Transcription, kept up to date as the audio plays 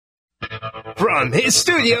from his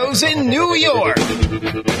studios in New York,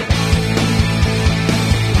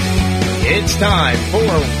 it's time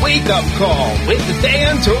for Wake Up Call with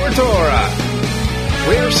Dan Tortora,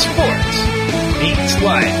 where sports meets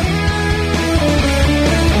life.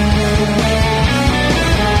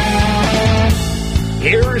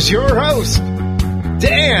 Here's your host,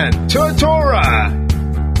 Dan Tortora.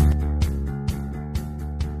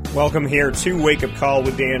 Welcome here to Wake Up Call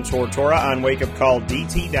with Dan Tortora on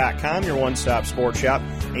wakeupcalldt.com, your one-stop sports shop,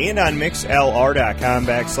 and on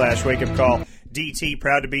mixlr.com/wakeupcalldt.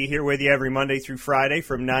 Proud to be here with you every Monday through Friday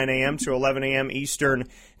from 9 a.m. to 11 a.m. Eastern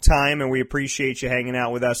Time, and we appreciate you hanging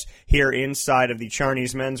out with us here inside of the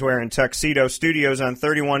Charney's Menswear and Tuxedo Studios on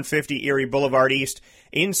 3150 Erie Boulevard East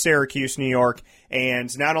in Syracuse, New York.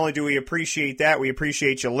 And not only do we appreciate that, we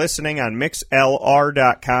appreciate you listening on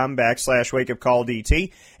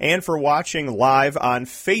mixlr.com/wakeupcalldt and for watching live on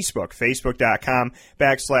Facebook,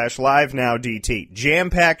 facebook.com/livenowdt.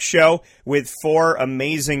 Jam-packed show with four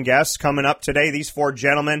amazing guests coming up today. These four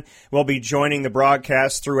gentlemen will be joining the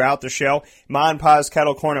broadcast throughout the show. Mon Pa's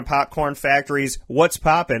Kettle Corn and Popcorn Factory's What's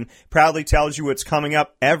Poppin' proudly tells you what's coming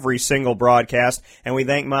up every single broadcast, and we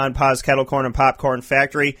thank Mon Pa's Kettle Corn and Popcorn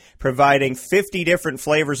Factory, providing 50 different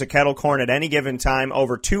flavors of kettle corn at any given time,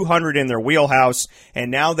 over 200 in their wheelhouse, and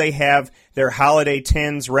now they have their holiday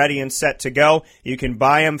tins ready and set to go. You can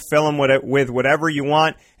buy them, fill them with whatever you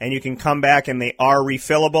want, and you can come back and they are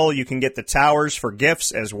refillable. You can get the towers for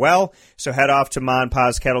gifts as well. So head off to Mon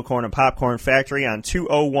Pa's Kettle Corn and Popcorn Factory on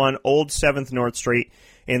 201 Old 7th North Street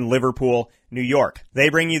in Liverpool, New York. They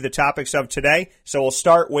bring you the topics of today, so we'll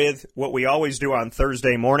start with what we always do on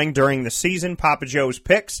Thursday morning during the season, Papa Joe's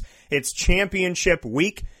Picks. It's championship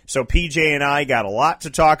week, so PJ and I got a lot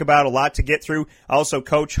to talk about, a lot to get through. Also,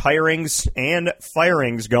 coach hirings and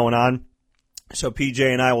firings going on, so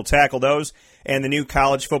PJ and I will tackle those, and the new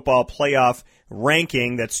college football playoff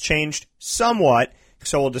ranking that's changed somewhat,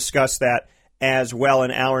 so we'll discuss that as well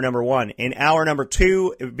in hour number one. In hour number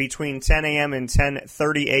two, between 10 a.m. and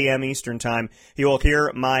 10:30 a.m. Eastern Time, you will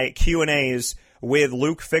hear my Q&As with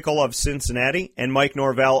Luke Fickell of Cincinnati and Mike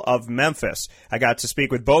Norvell of Memphis. I got to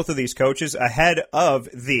speak with both of these coaches ahead of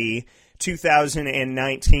the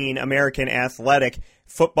 2019 American Athletic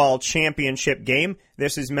Football Championship game.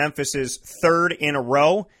 This is Memphis's third in a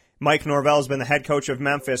row. Mike Norvell has been the head coach of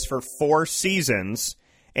Memphis for 4 seasons,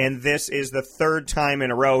 and this is the third time in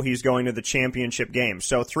a row he's going to the championship game.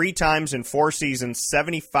 So 3 times in 4 seasons,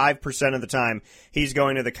 75% of the time, he's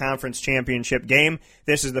going to the conference championship game.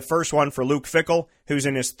 This is the first one for Luke Fickell, who's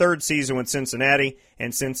in his 3rd season with Cincinnati,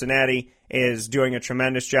 and Cincinnati is doing a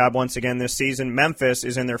tremendous job once again this season. Memphis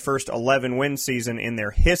is in their first 11-win season in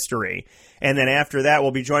their history. And then after that,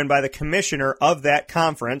 we'll be joined by the commissioner of that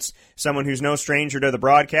conference, someone who's no stranger to the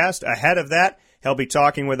broadcast. Ahead of that, he'll be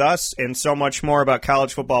talking with us and so much more about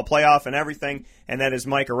college football playoff and everything, and that is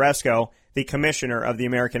Mike Oresko, the commissioner of the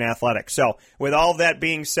American Athletic. So, with all of that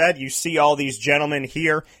being said, you see all these gentlemen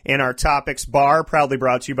here in our topics bar, proudly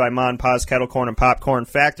brought to you by Mon Pa's Kettle Corn and Popcorn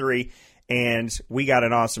Factory, and we got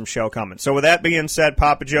an awesome show coming. So, with that being said,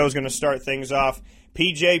 Papa Joe's going to start things off.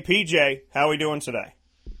 PJ, how are we doing today?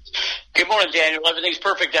 Good morning, Daniel. Everything's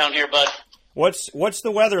perfect down here, bud. What's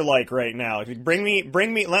the weather like right now? Bring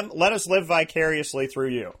me. Let us live vicariously through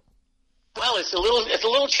you. Well, it's a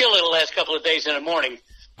little chilly the last couple of days in the morning.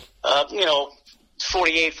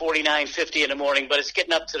 48, 49, 50 in the morning, but it's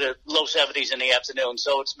getting up to the low 70s in the afternoon,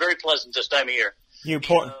 so it's very pleasant this time of year. You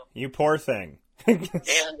poor thing. And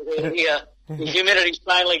the humidity's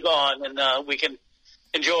finally gone, and we can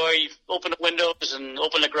open the windows and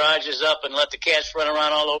open the garages up and let the cats run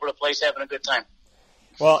around all over the place having a good time.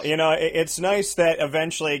 Well, it's nice that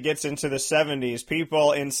eventually it gets into the 70s.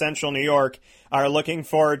 People in central New York are looking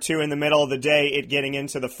forward to, in the middle of the day, it getting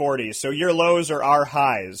into the 40s. So your lows are our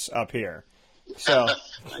highs up here. So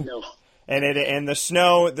I know. And the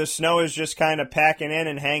snow is just kind of packing in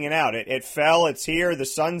and hanging out. It fell, it's here, the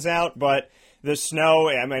sun's out, but the snow,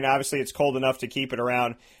 I mean, obviously it's cold enough to keep it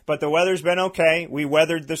around. But the weather's been okay. We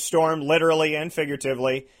weathered the storm literally and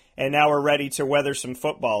figuratively, and now we're ready to weather some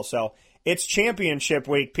football. So it's championship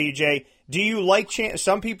week, PJ. Do you like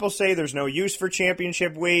some people say there's no use for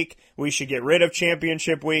championship week. We should get rid of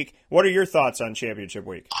championship week. What are your thoughts on championship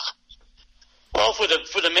week? Well, for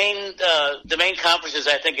the main conferences,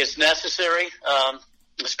 I think it's necessary,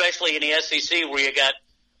 especially in the SEC where you got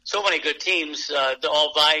so many good teams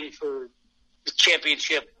all vying for the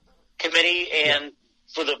championship committee and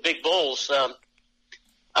for the big bowls. I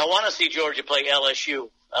want to see Georgia play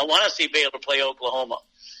LSU. I want to see Baylor play Oklahoma.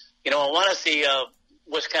 I want to see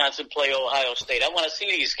Wisconsin play Ohio State. I want to see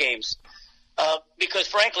these games because,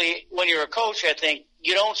 frankly, when you're a coach, I think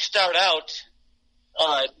you don't start out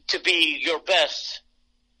to be your best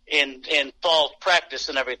in fall practice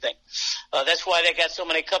and everything. That's why they got so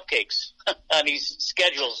many cupcakes on these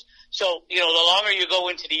schedules. So, the longer you go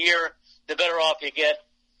into the year, the better off you get.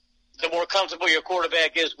 The more comfortable your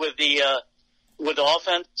quarterback is with the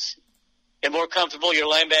offense, and more comfortable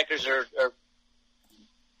your linebackers are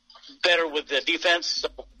better with the defense. So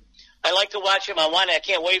I like to watch him. I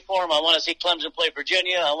can't wait for him. I want to see Clemson play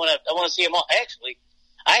Virginia. I want to see him all. Actually,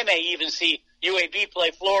 I may even see UAB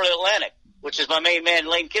play Florida Atlantic, which is my main man,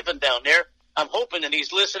 Lane Kiffin, down there. I'm hoping that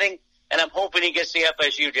he's listening, and I'm hoping he gets the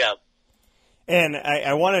FSU job. And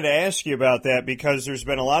I wanted to ask you about that because there's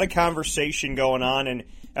been a lot of conversation going on, and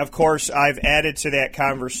of course I've added to that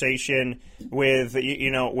conversation with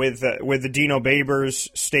the Dino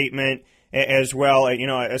Babers statement as well.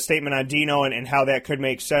 A statement on Dino and how that could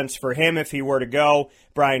make sense for him if he were to go.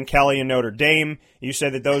 Brian Kelly and Notre Dame. You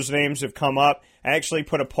said that those names have come up. I actually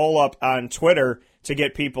put a poll up on Twitter to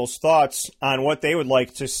get people's thoughts on what they would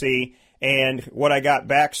like to see. And what I got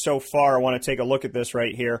back so far, I want to take a look at this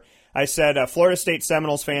right here. I said, Florida State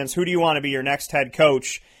Seminoles fans, who do you want to be your next head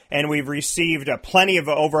coach? And we've received plenty of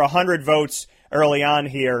over 100 votes early on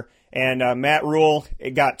here. And Matt Rule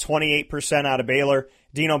got 28% out of Baylor.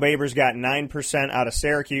 Dino Babers got 9% out of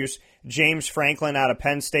Syracuse. James Franklin out of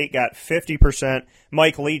Penn State got 50%.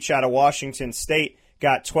 Mike Leach out of Washington State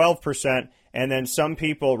got 12%. And then some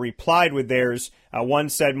people replied with theirs. One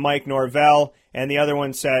said Mike Norvell, and the other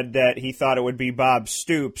one said that he thought it would be Bob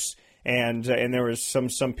Stoops. And there was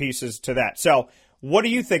some pieces to that. So what do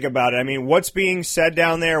you think about it? I mean, what's being said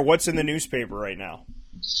down there? What's in the newspaper right now?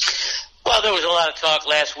 Well, there was a lot of talk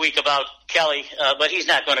last week about Kelly, but he's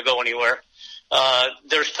not going to go anywhere.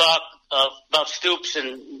 There's talk about Stoops,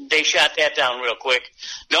 and they shot that down real quick.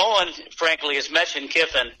 No one, frankly, has mentioned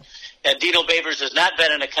Kiffin. And Dino Babers has not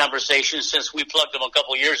been in a conversation since we plugged him a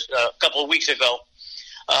couple of weeks ago.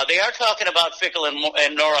 They are talking about Fickle and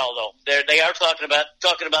Norrell, though. They are talking about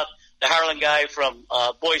the Harlan guy from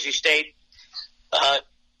Boise State.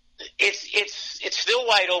 It's still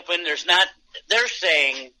wide open. They're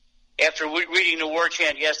saying, after reading the war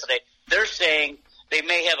chant yesterday, they're saying they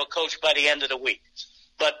may have a coach by the end of the week.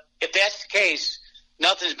 But if that's the case,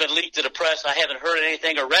 nothing's been leaked to the press. I haven't heard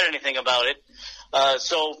anything or read anything about it.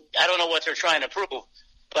 So I don't know what they're trying to prove.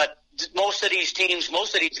 But most of these teams,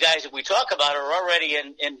 most of these guys that we talk about are already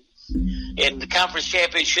in the conference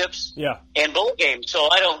championships and bowl games. So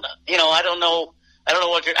I don't know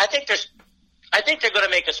what I think they're going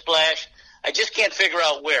to make a splash. I just can't figure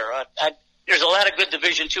out where. There's a lot of good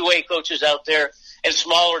Division IIA coaches out there and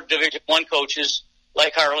smaller Division I coaches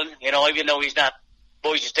like Harlan, even though he's not,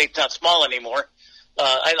 Boise State's not small anymore.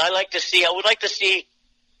 I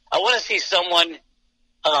want to see someone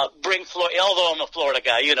bring Florida, although I'm a Florida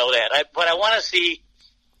guy, you know that. But I want to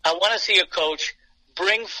see a coach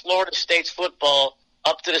bring Florida State's football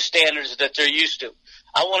up to the standards that they're used to.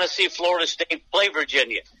 I want to see Florida State play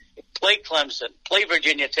Virginia, play Clemson, play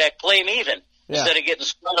Virginia Tech, play them even instead of getting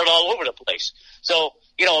splattered all over the place. So,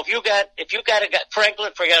 if you got a guy,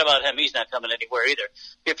 Franklin, forget about him. He's not coming anywhere either.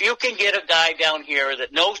 If you can get a guy down here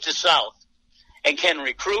that knows the South and can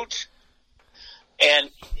recruit, and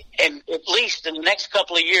at least in the next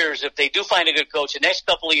couple of years, if they do find a good coach, the next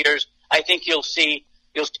couple of years, I think you'll see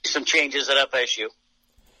some changes at FSU.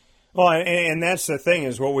 Well, and that's the thing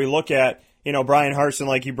is what we look at. Brian Harsin,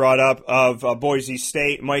 like you brought up, of Boise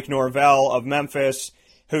State, Mike Norvell of Memphis,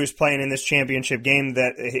 who's playing in this championship game,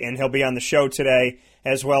 and he'll be on the show today,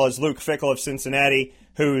 as well as Luke Fickell of Cincinnati,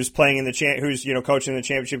 who's playing in the coaching the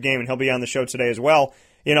championship game, and he'll be on the show today as well.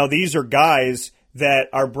 These are guys that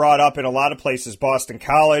are brought up in a lot of places, Boston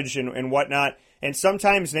College and whatnot. And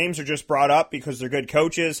sometimes names are just brought up because they're good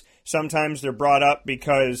coaches. Sometimes they're brought up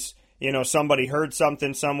because, somebody heard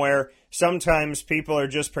something somewhere. Sometimes people are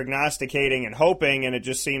just prognosticating and hoping, and it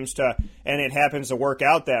just seems to, and it happens to work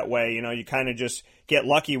out that way. You kind of just get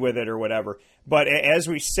lucky with it or whatever. But as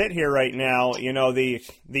we sit here right now, the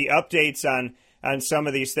updates on some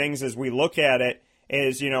of these things as we look at it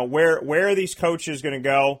is, where are these coaches going to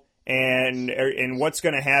go? And what's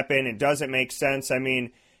going to happen? It doesn't make sense. I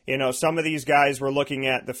mean, some of these guys were looking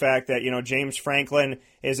at the fact that, James Franklin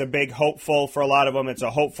is a big hopeful for a lot of them. It's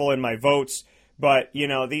a hopeful in my votes. But,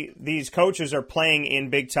 these coaches are playing in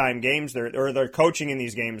big-time games. They're coaching in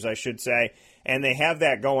these games, I should say. And they have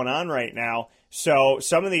that going on right now. So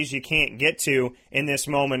some of these you can't get to in this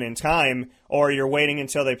moment in time, or you're waiting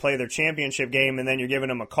until they play their championship game and then you're giving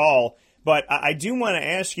them a call. But I do want to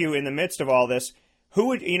ask you, in the midst of all this, who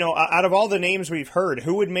would, out of all the names we've heard,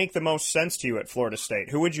 who would make the most sense to you at Florida State?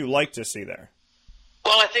 Who would you like to see there?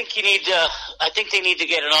 Well, I think you need. I think they need to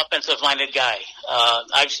get an offensive-minded guy.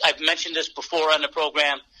 I've mentioned this before on the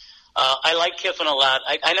program. I like Kiffin a lot.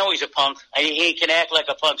 I know he's a punk. He can act like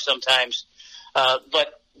a punk sometimes. But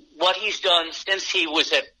what he's done since he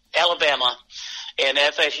was at Alabama and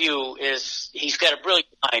FSU is he's got a brilliant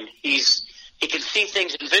mind. He can see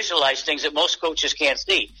things and visualize things that most coaches can't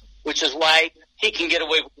see, which is why he can get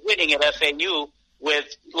away with winning at FAU with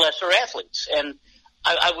lesser athletes. And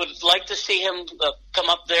I would like to see him come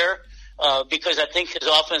up there because I think his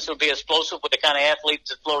offense will be explosive with the kind of athletes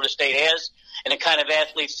that Florida State has and the kind of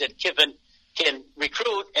athletes that Kiffin can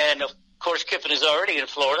recruit. And, of course, Kiffin is already in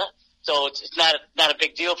Florida, so it's not a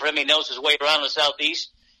big deal for him. He knows his way around the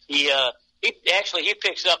Southeast. He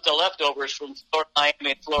picks up the leftovers from Florida,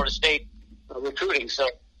 Miami, and Florida State recruiting. So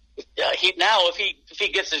if he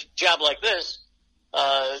gets a job like this,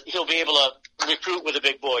 he'll be able to recruit with the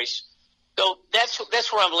big boys. So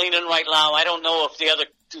that's where I'm leaning right now. I don't know if the other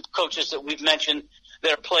two coaches that we've mentioned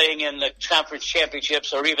that are playing in the conference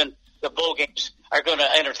championships or even the bowl games are going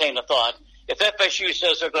to entertain the thought. If FSU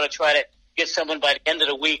says they're going to try to get someone by the end of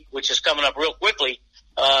the week, which is coming up real quickly,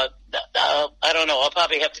 I don't know. I'll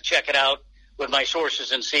probably have to check it out with my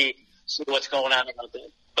sources and see what's going on about that.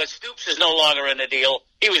 But Stoops is no longer in the deal.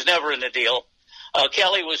 He was never in the deal.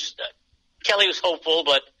 Kelly was hopeful,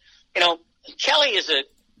 but Kelly's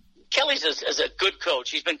a good coach.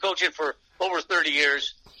 He's been coaching for over 30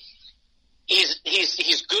 years.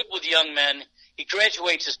 He's good with young men. He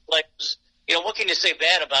graduates his players. What can you say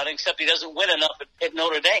bad about him except he doesn't win enough at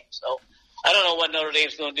Notre Dame? So I don't know what Notre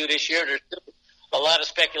Dame's going to do this year. There's a lot of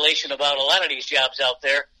speculation about a lot of these jobs out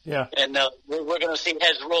there. Yeah. And we're going to see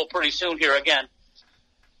heads roll pretty soon here again.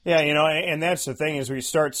 Yeah, and that's the thing is we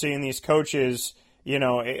start seeing these coaches,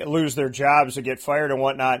 lose their jobs or get fired and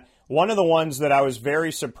whatnot. One of the ones that I was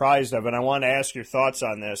very surprised of, and I want to ask your thoughts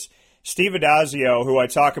on this, Steve Addazio, who I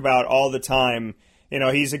talk about all the time,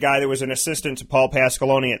 he's a guy that was an assistant to Paul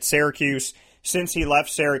Pasqualoni at Syracuse. Since he left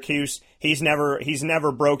Syracuse, he's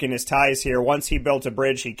never broken his ties here. Once he built a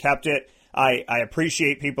bridge, he kept it. I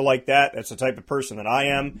appreciate people like that. That's the type of person that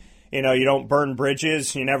I am. You don't burn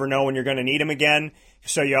bridges. You never know when you're going to need them again.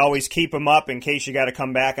 So you always keep them up in case you got to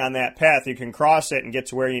come back on that path. You can cross it and get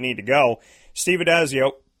to where you need to go. Steve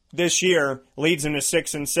Addazio this year leads them to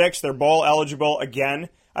 6-6. They're bowl eligible again.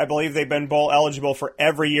 I believe they've been bowl eligible for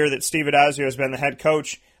every year that Steve Addazio has been the head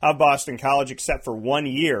coach of Boston College, except for 1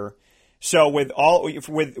 year. So with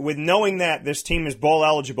knowing that this team is bowl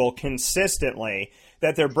eligible consistently,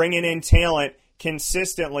 that they're bringing in talent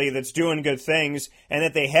consistently that's doing good things, and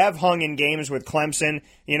that they have hung in games with Clemson.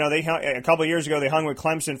 A couple of years ago they hung with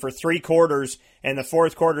Clemson for 3 quarters, and the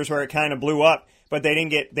fourth quarter is where it kind of blew up. But they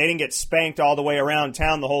didn't get spanked all the way around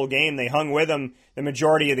town the whole game. They hung with them the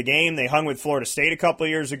majority of the game. They hung with Florida State a couple of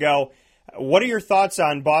years ago. What are your thoughts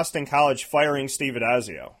on Boston College firing Steve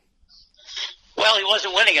Addazio? Well, he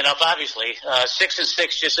wasn't winning enough, obviously.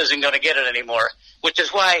 6-6 just isn't going to get it anymore, which is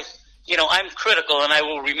why, I'm critical, and I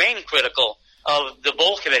will remain critical of the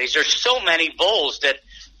bowl committees. There's so many bowls that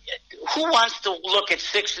who wants to look at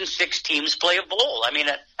 6-6 teams play a bowl? I mean,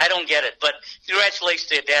 I don't get it. But congratulations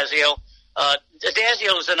to Addazio.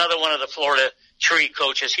 Addazio is another one of the Florida tree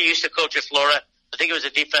coaches. He used to coach at Florida. I think he was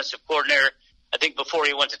a defensive coordinator, I think, before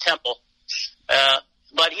he went to Temple.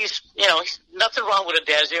 But he's nothing wrong with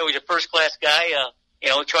Addazio. He's a first-class guy. He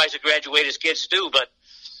tries to graduate his kids too. But,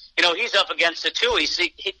 he's up against it too.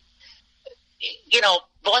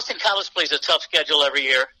 Boston College plays a tough schedule every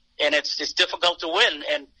year, and it's difficult to win.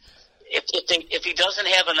 And if he doesn't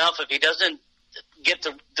have enough, if he doesn't get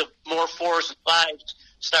the more 4s and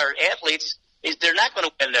 5-star athletes, they're not going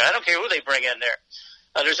to win there. I don't care who they bring in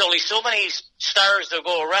there. There's only so many stars that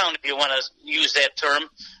go around, if you want to use that term.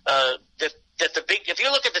 If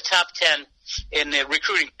you look at the top 10 in the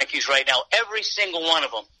recruiting rankings right now, every single one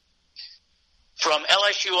of them, from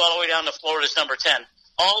LSU all the way down to Florida's number 10,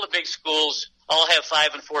 all the big schools all have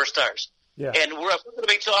 5 and 4 stars. Yeah. And we're going to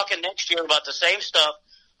be talking next year about the same stuff.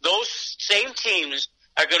 Those same teams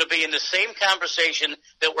are going to be in the same conversation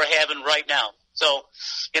that we're having right now. So,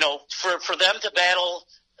 for them to battle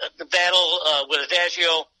with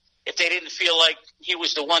Addazio, if they didn't feel like he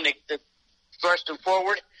was the one that thrust them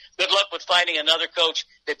forward, good luck with finding another coach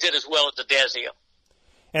that did as well as Addazio.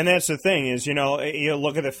 And that's the thing is, you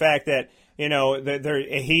look at the fact that,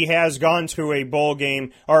 he has gone to a bowl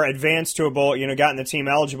game or advanced to a bowl, gotten the team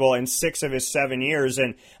eligible in 6 of his 7 years.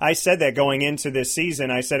 And I said that going into this season.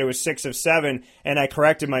 I said it was 6 of 7, and I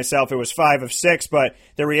corrected myself. It was 5 of 6. But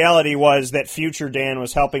the reality was that future Dan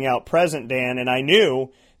was helping out present Dan, and I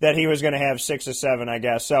knew that he was going to have 6 or 7, I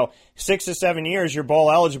guess. So 6 to 7 years, you're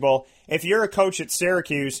bowl eligible. If you're a coach at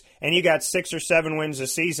Syracuse and you got 6 or 7 wins a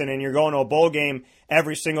season and you're going to a bowl game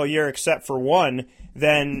every single year except for one,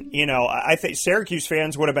 then, I think Syracuse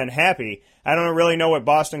fans would have been happy. I don't really know what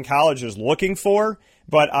Boston College is looking for,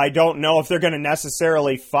 but I don't know if they're going to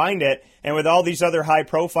necessarily find it. And with all these other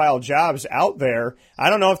high-profile jobs out there, I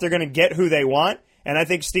don't know if they're going to get who they want. And I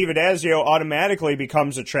think Steve Addazio automatically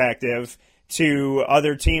becomes attractive to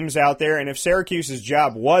other teams out there. And if Syracuse's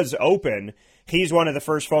job was open, he's one of the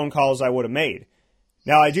first phone calls I would have made.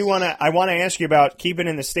 Now, I want to ask you about keeping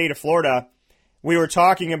in the state of Florida. We were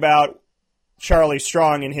talking about Charlie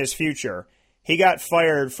Strong and his future. He got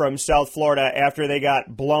fired from South Florida after they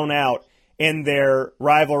got blown out in their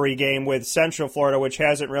rivalry game with Central Florida, which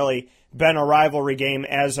hasn't really been a rivalry game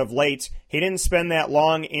as of late. He didn't spend that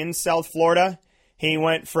long in South Florida. He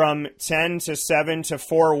went from 10 to 7 to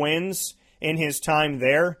 4 wins in his time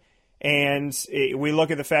there. And we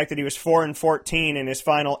look at the fact that he was 4-14 in his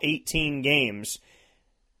final 18 games.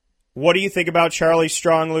 What do you think about Charlie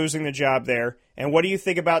Strong losing the job there? And what do you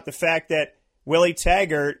think about the fact that Willie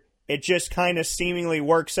Taggart, it just kind of seemingly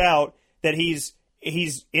works out that he's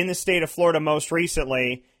in the state of Florida most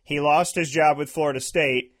recently. He lost his job with Florida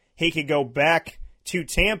State. He could go back to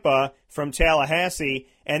Tampa from Tallahassee,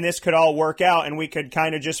 and this could all work out, and we could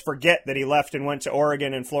kind of just forget that he left and went to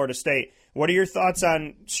Oregon and Florida State. What are your thoughts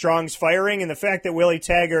on Strong's firing and the fact that Willie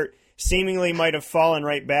Taggart seemingly might have fallen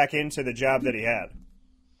right back into the job that he had?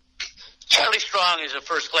 Charlie Strong is a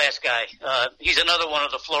first-class guy. He's another one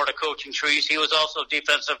of the Florida coaching trees. He was also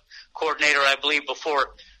defensive coordinator, I believe,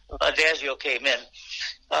 before Addazio came in.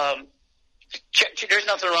 There's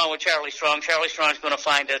nothing wrong with Charlie Strong. Charlie Strong's going to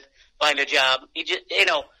find a job. He just,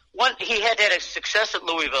 he had a success at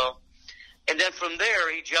Louisville, and then from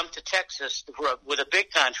there he jumped to Texas with a big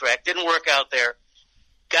contract. Didn't work out there.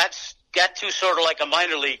 Got to sort of like a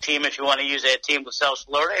minor league team, if you want to use that team, with South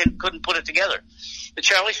Florida, and couldn't put it together. But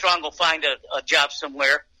Charlie Strong will find a job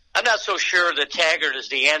somewhere. I'm not so sure that Taggart is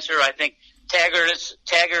the answer. I think Taggart is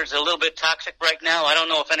a little bit toxic right now. I don't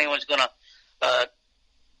know if anyone's going to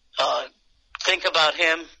think about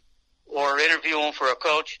him or interview him for a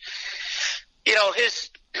coach.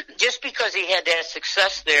 Just because he had that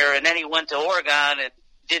success there, and then he went to Oregon and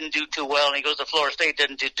didn't do too well, and he goes to Florida State,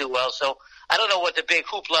 didn't do too well. So I don't know what the big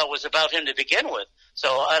hoopla was about him to begin with. So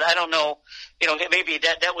I don't know. Maybe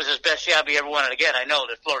that was his best job he ever wanted to get. I know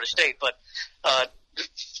that Florida State, but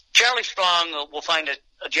Charlie Strong will find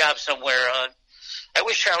a job somewhere. I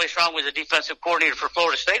wish Charlie Strong was a defensive coordinator for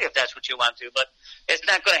Florida State, if that's what you want to, but it's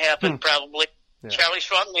not going to happen probably. Yeah. Charlie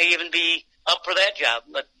Strong may even be up for that job,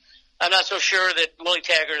 but I'm not so sure that Willie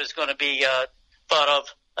Taggart is going to be thought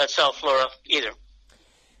of at South Florida either.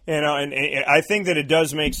 And I think that it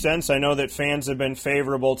does make sense. I know that fans have been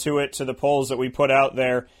favorable to the polls that we put out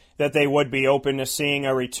there, that they would be open to seeing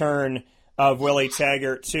a return of Willie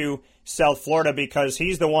Taggart to South Florida, because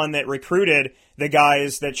he's the one that recruited the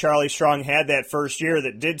guys that Charlie Strong had that first year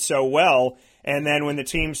that did so well. And then when the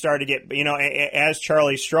team started to get, as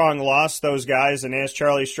Charlie Strong lost those guys and as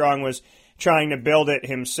Charlie Strong was trying to build it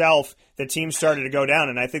himself, the team started to go down.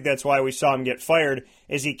 And I think that's why we saw him get fired,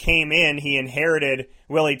 is he came in, he inherited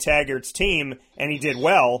Willie Taggart's team, and he did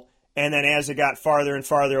well. And then as it got farther and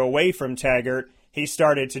farther away from Taggart, he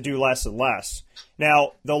started to do less and less.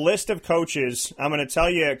 Now, the list of coaches, I'm going to tell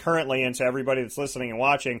you currently, and to everybody that's listening and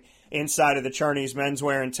watching, inside of the Charney's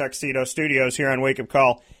Menswear and Tuxedo Studios here on Wake Up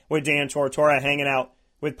Call with Dan Tortora, hanging out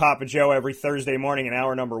with Papa Joe every Thursday morning in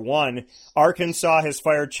hour number 1. Arkansas has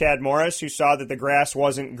fired Chad Morris, who saw that the grass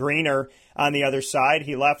wasn't greener on the other side.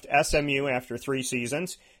 He left SMU after 3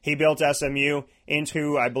 seasons. He built SMU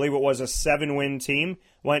into, I believe it was a 7-win team,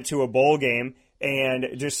 went to a bowl game,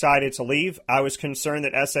 and decided to leave. I was concerned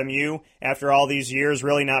that SMU, after all these years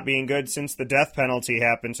really not being good since the death penalty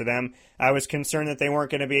happened to them, I was concerned that they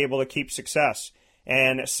weren't going to be able to keep success.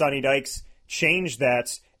 And Sonny Dykes changed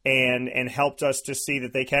that and helped us to see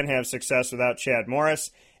that they can have success without Chad Morris,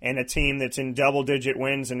 and a team that's in double-digit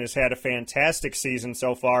wins and has had a fantastic season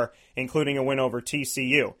so far, including a win over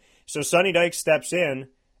TCU. So Sonny Dykes steps in,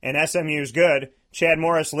 and SMU's good. Chad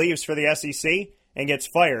Morris leaves for the SEC and gets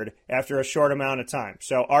fired after a short amount of time.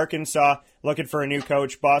 So Arkansas looking for a new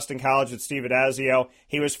coach. Boston College with Steve Addazio.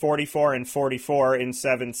 He was 44-44 in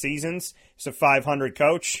 7 seasons. He's a 500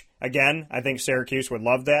 coach. Again, I think Syracuse would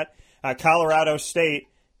love that. Colorado State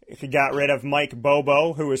got rid of Mike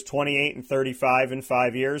Bobo, who was 28-35 in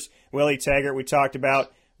 5 years. Willie Taggart, we talked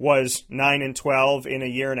about, was 9-12 in a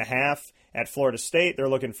year and a half. at Florida State. They're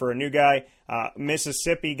looking for a new guy.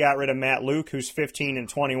 Mississippi got rid of Matt Luke, who's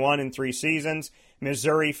 15-21 in 3 seasons.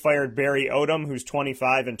 Missouri fired Barry Odom, who's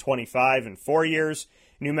 25-25 in 4 years.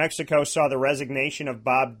 New Mexico saw the resignation of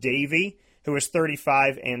Bob Davie, who was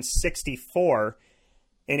 35-64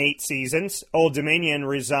 in 8 seasons. Old Dominion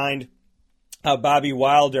resigned Bobby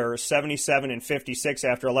Wilder, 77-56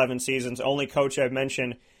 after 11 seasons. Only coach I've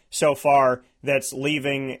mentioned so far that's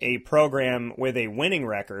leaving a program with a winning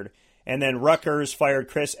record. And then Rutgers fired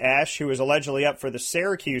Chris Ash, who was allegedly up for the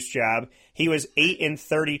Syracuse job. He was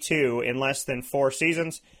 8-32 in less than 4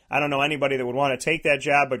 seasons. I don't know anybody that would want to take that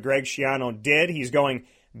job, but Greg Schiano did. He's going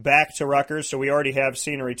back to Rutgers, so we already have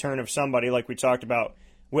seen a return of somebody like we talked about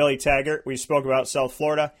Willie Taggart. We spoke about South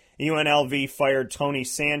Florida. UNLV fired Tony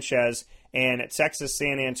Sanchez, and Texas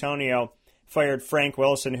San Antonio fired Frank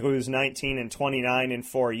Wilson, who's 19-29 in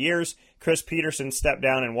 4 years. Chris Peterson stepped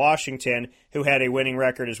down in Washington, who had a winning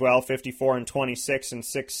record as well, 54-26 in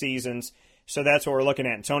 6 seasons. So that's what we're looking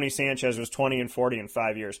at. And Tony Sanchez was 20-40 in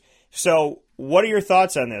 5 years. So what are your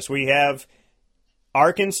thoughts on this? We have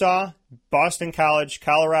Arkansas, Boston College,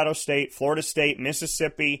 Colorado State, Florida State,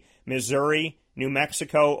 Mississippi, Missouri, New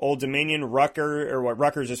Mexico, Old Dominion,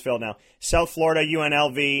 Rutgers is filled now, South Florida,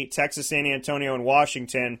 UNLV, Texas San Antonio, and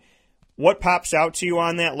Washington. What pops out to you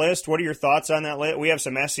on that list? What are your thoughts on that list? We have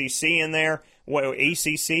some SEC in there.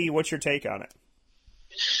 ACC, what's your take on it?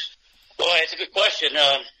 Well, it's a good question.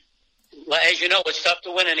 As you know, it's tough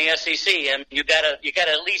to win in the SEC, and you gotta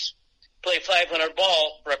at least play 500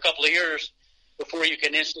 ball for a couple of years before you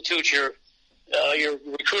can institute your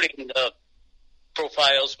recruiting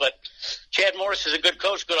profiles. But Chad Morris is a good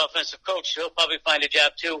coach, good offensive coach. He'll probably find a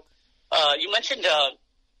job too. You mentioned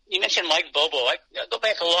Mike Bobo. I go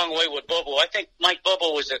back a long way with Bobo. I think Mike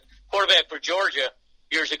Bobo was a quarterback for Georgia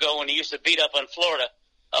years ago when he used to beat up on Florida.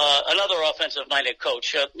 Another offensive-minded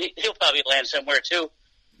coach. He'll probably land somewhere too.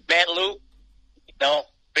 Matt Luke,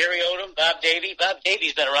 Barry Odom, Bob Davie. Bob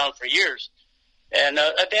Davie's been around for years. And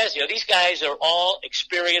Adazio, these guys are all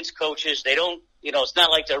experienced coaches. They don't, it's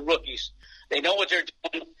not like they're rookies. They know what they're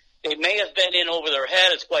doing. They may have been in over their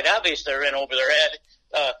head. It's quite obvious they're in over their head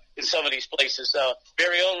in some of these places.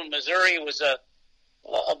 Barry Odom, Missouri was a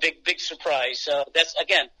big surprise. That's,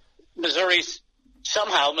 again, Missouri is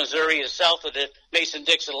south of the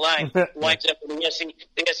Mason-Dixon line, winds up in the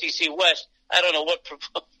SEC West. I don't know what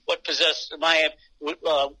possessed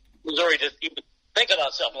Missouri to even think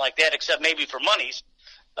about something like that, except maybe for monies.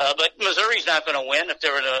 But Missouri's not going to win if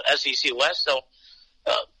they're in the SEC West. So,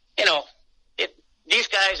 these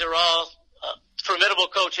guys are all formidable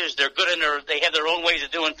coaches. They're good they have their own ways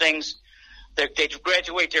of doing things. They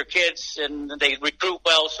graduate their kids and they recruit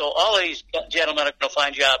well. So all of these gentlemen are going to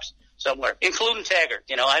find jobs somewhere, including Taggart.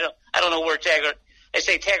 I don't know where Taggart. They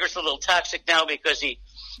say Taggart's a little toxic now because he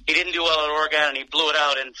didn't do well at Oregon and he blew it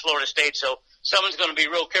out in Florida State. So someone's going to be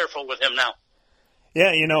real careful with him now.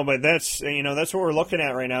 Yeah, but that's what we're looking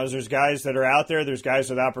at right now. Is there's guys that are out there. There's guys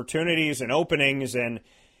with opportunities and openings, and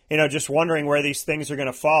just wondering where these things are going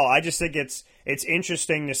to fall. I just think it's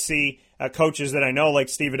interesting to see coaches that I know, like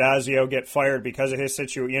Steve Adazio, get fired because of his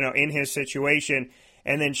in his situation,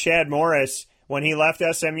 and then Chad Morris, when he left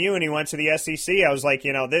SMU and he went to the SEC, I was like,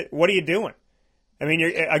 what are you doing? I mean,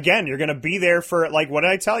 you're going to be there for, like, what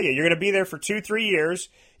did I tell you? You're going to be there for 2-3 years.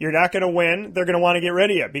 You're not going to win. They're going to want to get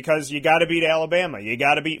rid of you because you got to beat Alabama. You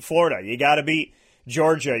got to beat Florida. You got to beat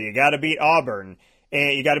Georgia. You got to beat Auburn.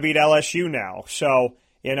 And you got to beat LSU now. So,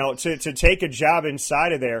 to take a job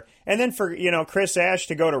inside of there. And then for, Chris Ash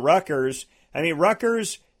to go to Rutgers. I mean,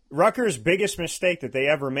 Rutgers' biggest mistake that they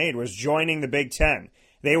ever made was joining the Big Ten.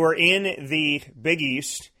 They were in the Big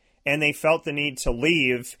East, and they felt the need to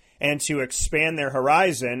leave and to expand their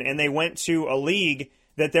horizon, and they went to a league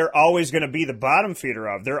that they're always going to be the bottom feeder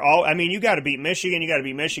of. You got to beat Michigan, you got to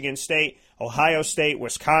beat Michigan State, Ohio State,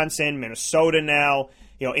 Wisconsin, Minnesota now,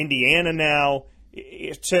 Indiana now.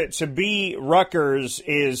 To be Rutgers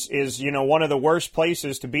is one of the worst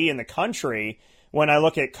places to be in the country when I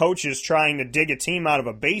look at coaches trying to dig a team out of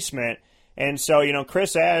a basement. And so,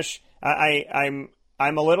 Chris Ash,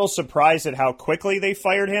 I'm a little surprised at how quickly they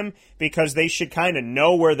fired him because they should kind of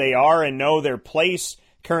know where they are and know their place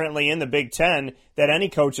currently in the Big Ten, that any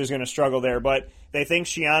coach is going to struggle there. But they think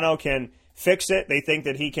Schiano can fix it. They think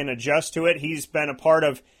that he can adjust to it. He's been a part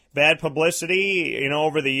of bad publicity,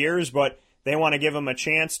 over the years, but they want to give him a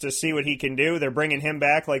chance to see what he can do. They're bringing him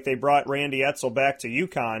back like they brought Randy Edsall back to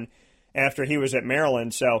UConn after he was at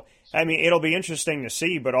Maryland. So, it'll be interesting to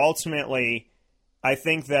see, but ultimately I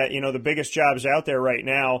think that, the biggest jobs out there right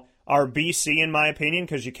now are BC, in my opinion,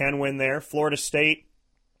 because you can win there, Florida State,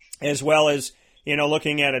 as well as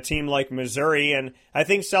looking at a team like Missouri, and I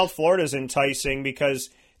think South Florida is enticing because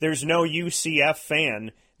there's no UCF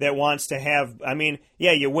fan that wants to have,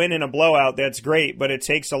 you win in a blowout, that's great, but it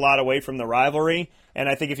takes a lot away from the rivalry. And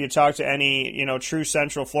I think if you talk to any, true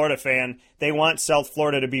Central Florida fan, they want South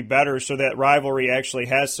Florida to be better so that rivalry actually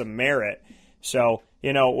has some merit. So,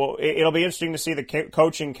 it'll be interesting to see the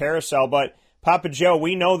coaching carousel. But, Papa Joe,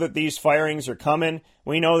 we know that these firings are coming.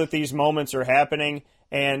 We know that these moments are happening.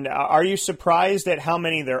 And are you surprised at how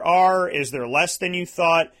many there are? Is there less than you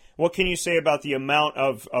thought? What can you say about the amount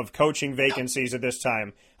of coaching vacancies at this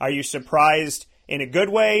time? Are you surprised in a good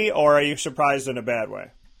way, or are you surprised in a bad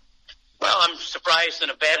way? Well, I'm surprised in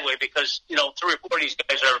a bad way because, 3 or 4 of these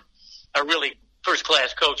guys are really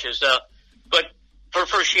first-class coaches. But for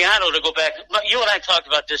Schiano to go back, you and I talked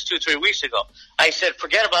about this 2-3 weeks ago. I said,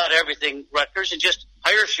 forget about everything, Rutgers, and just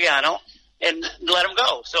hire Schiano and let him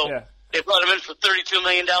go. So They brought him in for $32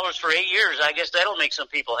 million for 8 years. I guess that'll make some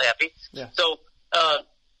people happy. Yeah. So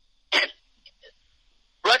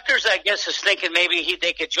Rutgers, I guess, is thinking maybe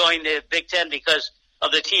they could join the Big Ten because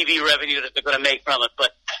of the TV revenue that they're going to make from it.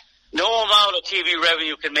 But no amount of TV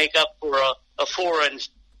revenue can make up for a 4-8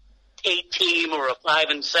 team or a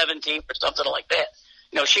 5-7 team or something like that.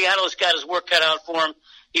 Schiano's got his work cut out for him.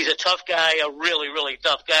 He's a tough guy, a really, really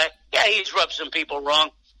tough guy. Yeah, he's rubbed some people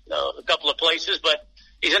wrong a couple of places, but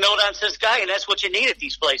he's a no-nonsense guy, and that's what you need at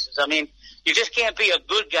these places. You just can't be a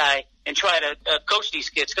good guy and try to coach these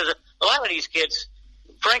kids because a lot of these kids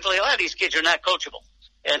are not coachable,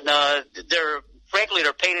 and they're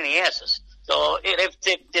pain in the asses. So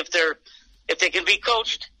if they can be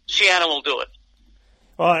coached, Schiano will do it.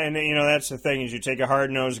 Well, and that's the thing is you take a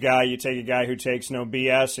hard-nosed guy, you take a guy who takes no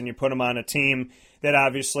BS, and you put him on a team that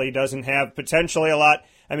obviously doesn't have potentially a lot.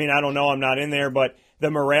 I don't know, I'm not in there, but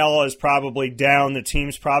the morale is probably down. The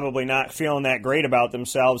team's probably not feeling that great about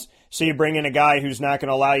themselves. So you bring in a guy who's not going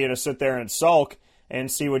to allow you to sit there and sulk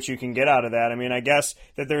and see what you can get out of that. I guess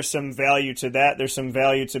that there's some value to that. There's some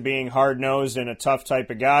value to being hard-nosed and a tough type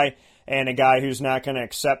of guy and a guy who's not going to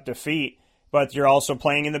accept defeat. But you're also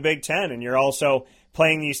playing in the Big Ten, and you're also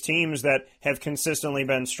playing these teams that have consistently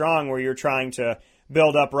been strong where you're trying to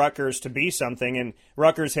build up Rutgers to be something, and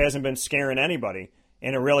Rutgers hasn't been scaring anybody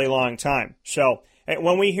in a really long time. So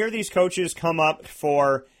when we hear these coaches come up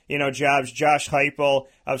for, jobs, Josh Heupel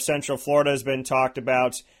of Central Florida has been talked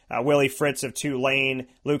about, Willie Fritz of Tulane,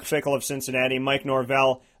 Luke Fickell of Cincinnati, Mike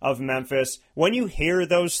Norvell of Memphis. When you hear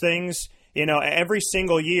those things, every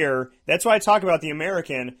single year, that's why I talk about the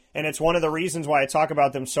American, and it's one of the reasons why I talk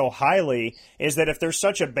about them so highly, is that if they're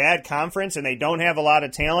such a bad conference and they don't have a lot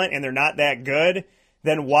of talent and they're not that good,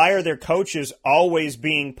 then why are their coaches always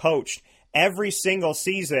being poached? Every single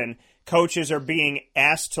season, coaches are being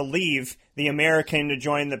asked to leave the American to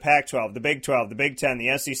join the Pac-12, the Big 12, the Big 10,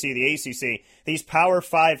 the SEC, the ACC. These Power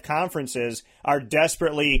 5 conferences are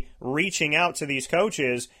desperately reaching out to these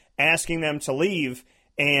coaches, asking them to leave,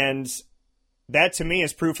 and that to me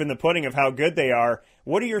is proof in the pudding of how good they are.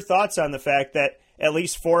 What are your thoughts on the fact that at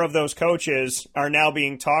least 4 of those coaches are now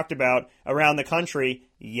being talked about around the country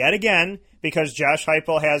yet again because Josh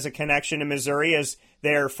Heupel has a connection to Missouri as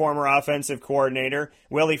their former offensive coordinator.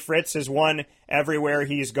 Willie Fritz has won everywhere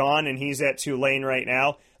he's gone, and he's at Tulane right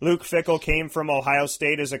now. Luke Fickell came from Ohio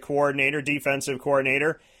State as a coordinator, defensive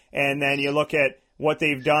coordinator, and then you look at what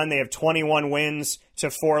they've done. They have 21 wins to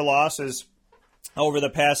 4 losses over the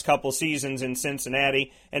past couple seasons in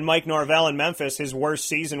Cincinnati. And Mike Norvell in Memphis, his worst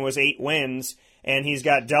season was 8 wins, and he's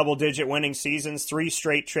got double-digit winning seasons, 3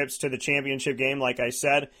 straight trips to the championship game, like I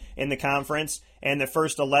said, in the conference, and the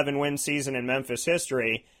first 11-win season in Memphis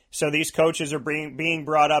history. So these coaches are being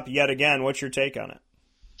brought up yet again. What's your take on it?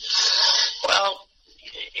 Well,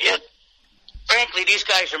 frankly, these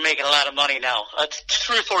guys are making a lot of money now.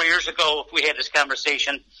 3 or 4 years ago, if we had this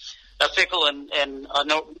conversation, Fickell and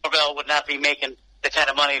Norvell would not be making the kind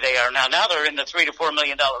of money they are now. Now they're in the $3 to $4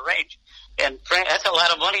 million range, and that's a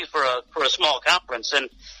lot of money for a small conference. And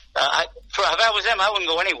if I was them, I wouldn't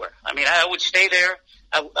go anywhere. I would stay there,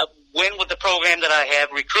 I win with the program that I have,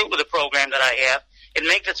 recruit with the program that I have, and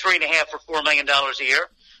make the $3.5 or $4 million a year.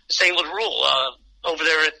 Same with Rule over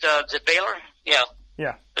there at is it Baylor? Yeah.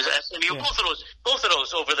 SMU. Yeah. Both of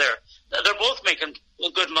those over there. They're both making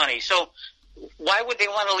good money. So why would they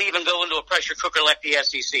want to leave and go into a pressure cooker like the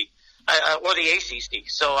SEC or the ACC?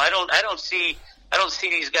 So I don't see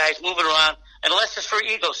these guys moving around unless it's for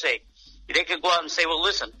ego's sake. They could go out and say, well,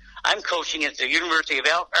 listen, I'm coaching at the University of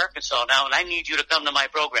Arkansas now, and I need you to come to my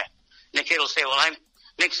program. And the kid will say, well,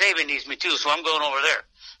 Nick Saban needs me too, so I'm going over there.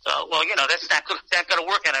 So, well, that's not going to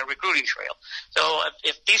work on a recruiting trail. So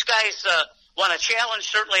if these guys want to challenge,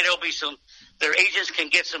 certainly there'll be some their agents can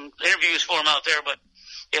get some interviews for them out there. But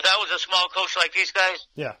if I was a small coach like these guys,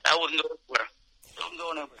 I wouldn't go anywhere. I wouldn't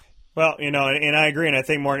go anywhere. Well, and I agree, and I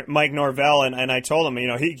think Mike Norvell, and I told him,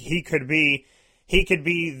 he could be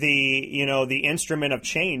the instrument of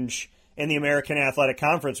change in the American Athletic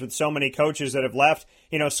Conference with so many coaches that have left.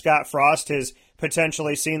 Scott Frost has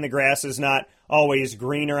potentially seen the grass is not always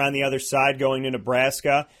greener on the other side going to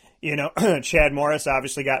Nebraska. Chad Morris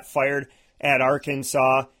obviously got fired at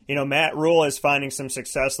Arkansas. Matt Rule is finding some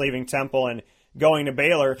success leaving Temple and going to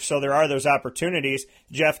Baylor, so there are those opportunities.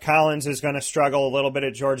 Jeff Collins is going to struggle a little bit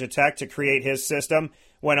at Georgia Tech to create his system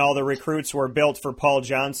when all the recruits were built for Paul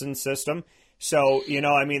Johnson's system. So,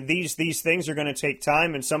 these things are going to take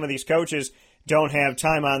time, and some of these coaches don't have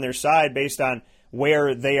time on their side based on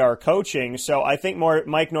where they are coaching. So I think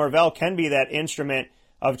Mike Norvell can be that instrument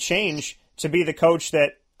of change to be the coach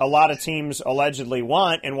that a lot of teams allegedly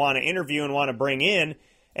want and want to interview and want to bring in,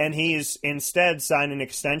 and he's instead signed an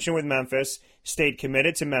extension with Memphis, stayed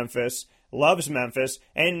committed to Memphis, loves Memphis,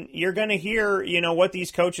 and you're going to hear, what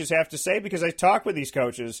these coaches have to say because I talk with these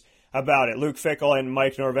coaches about it, Luke Fickell and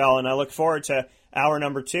Mike Norvell, and I look forward to hour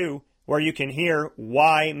number 2 where you can hear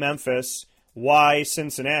why Memphis, why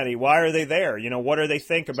Cincinnati, why are they there? What do they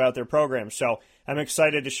think about their program? So I'm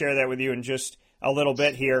excited to share that with you in just a little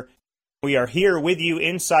bit here. We are here with you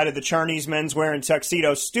inside of the Charney's Menswear and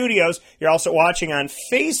Tuxedo Studios. You're also watching on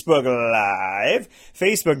Facebook Live,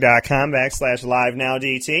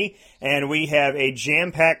 facebook.com/LiveNowDT. And we have a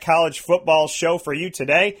jam-packed college football show for you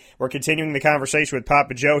today. We're continuing the conversation with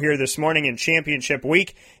Papa Joe here this morning in championship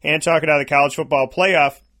week and talking about the college football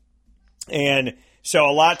playoff. And so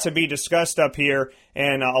a lot to be discussed up here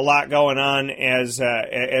and a lot going on as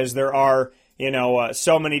there are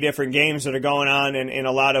so many different games that are going on and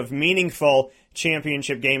a lot of meaningful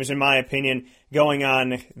championship games, in my opinion, going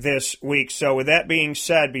on this week. So with that being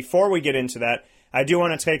said, before we get into that, I do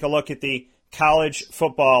want to take a look at the college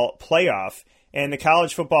football playoff. And the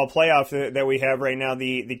college football playoff that we have right now,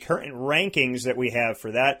 the current rankings that we have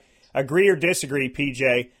for that, agree or disagree,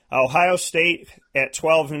 PJ, Ohio State at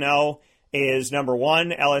 12-0 is number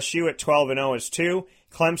 1, LSU at 12-0 is 2,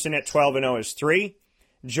 Clemson at 12-0 is 3,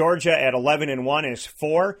 Georgia at 11-1 is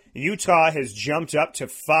 4. Utah has jumped up to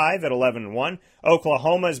 5 at 11-1.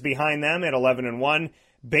 Oklahoma is behind them at 11-1.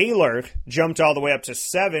 Baylor jumped all the way up to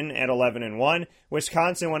 7 at 11-1.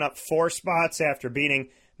 Wisconsin went up 4 spots after beating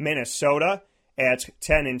Minnesota at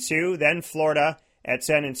 10-2. Then Florida at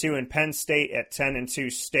 10-2, and Penn State at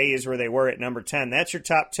 10-2 stays where they were at number 10. That's your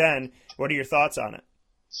top 10. What are your thoughts on it?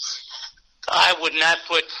 I would not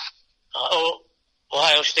put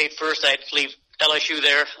Ohio State first. I'd leave LSU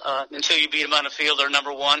there until you beat them on the field. They're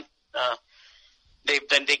number 1. They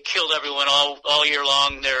killed everyone all year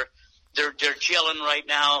long. They're gelling right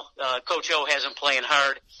now. Coach O has them playing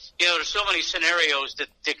hard. There's so many scenarios that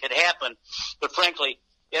could happen, but frankly,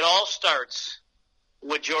 it all starts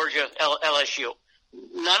with Georgia LSU.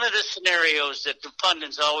 None of the scenarios that the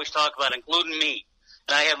pundits always talk about, including me,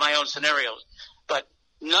 and I have my own scenarios, but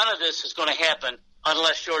none of this is going to happen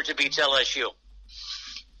unless Georgia beats LSU.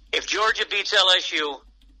 If Georgia beats LSU,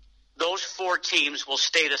 those 4 teams will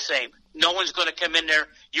stay the same. No one's going to come in there.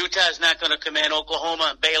 Utah's not going to come in. Oklahoma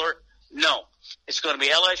and Baylor, no. It's going to be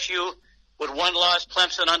LSU with 1 loss,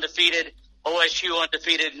 Clemson undefeated, OSU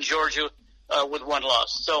undefeated, and Georgia with 1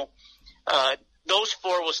 loss. So those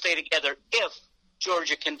 4 will stay together if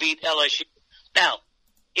Georgia can beat LSU. Now,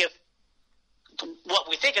 if what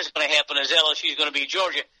we think is going to happen is LSU is going to beat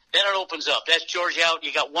Georgia, then it opens up. That's Georgia out.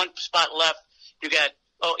 You got 1 spot left. You got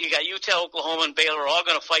Utah, Oklahoma, and Baylor are all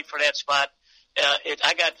going to fight for that spot.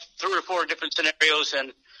 I got 3 or 4 different scenarios,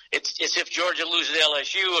 and it's if Georgia loses to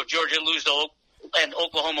LSU, if Georgia loses and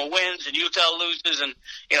Oklahoma wins, and Utah loses, and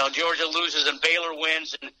Georgia loses and Baylor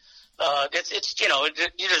wins, and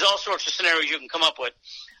there's all sorts of scenarios you can come up with.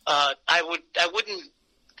 I'm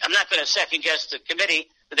not going to second guess the committee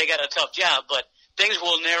that they got a tough job, but things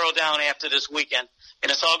will narrow down after this weekend,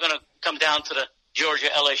 and it's all going to come down to the Georgia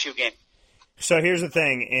LSU game. So here's the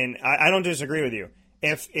thing, and I don't disagree with you.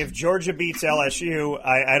 If Georgia beats LSU,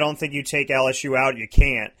 I don't think you take LSU out. You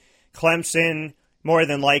can't. Clemson, more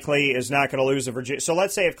than likely, is not going to lose to Virginia. So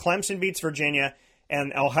let's say if Clemson beats Virginia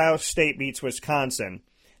and Ohio State beats Wisconsin,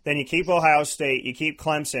 then you keep Ohio State, you keep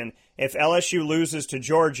Clemson. If LSU loses to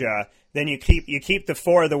Georgia, then you keep the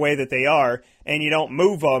 4 the way that they are, and you don't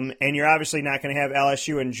move them, and you're obviously not going to have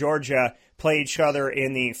LSU and Georgia play each other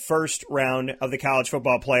in the first round of the college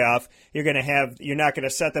football playoff. You're not going to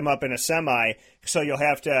set them up in a semi, so you'll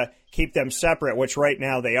have to keep them separate, which right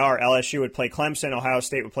now they are. LSU would play Clemson, Ohio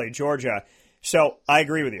State would play Georgia. So I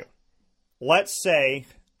agree with you. Let's say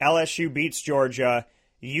LSU beats Georgia,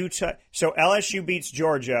 Utah. So LSU beats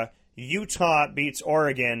Georgia, Utah beats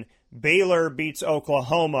Oregon, Baylor beats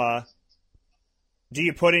Oklahoma. Do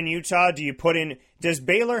you put in Utah? Does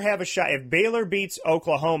Baylor have a shot? If Baylor beats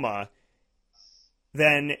Oklahoma,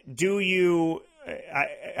 then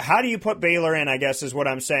how do you put Baylor in, I guess is what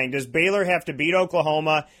I'm saying. Does Baylor have to beat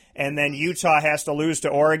Oklahoma and then Utah has to lose to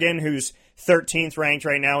Oregon, who's 13th ranked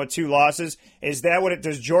right now with 2 losses? Is that what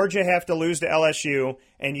does Georgia have to lose to LSU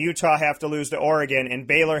and Utah have to lose to Oregon and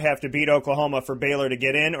Baylor have to beat Oklahoma for Baylor to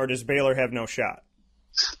get in, or does Baylor have no shot?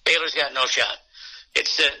 Baylor's got no shot.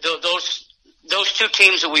 It's those 2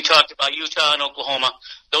 teams that we talked about, Utah and Oklahoma,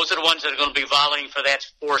 those are the ones that are going to be volleying for that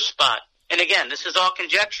 4th spot. And again, this is all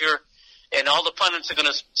conjecture, and all the pundits are going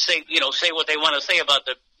to say what they want to say about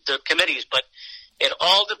the committees, but it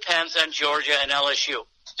all depends on Georgia and LSU.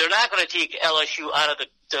 They're not going to take LSU out of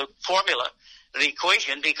the formula, the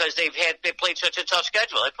equation, because they played such a tough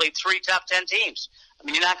schedule. They played 3 top 10 teams. I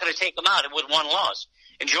mean, you're not going to take them out with 1 loss.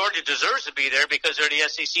 And Georgia deserves to be there because they're the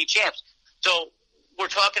SEC champs. So we're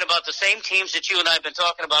talking about the same teams that you and I have been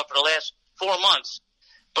talking about for the last 4 months,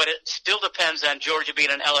 but it still depends on Georgia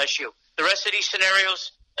being an LSU. The rest of these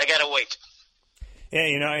scenarios, I got to wait. Yeah,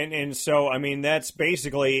 and so, I mean, that's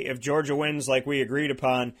basically, if Georgia wins like we agreed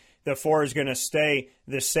upon, the 4 is going to stay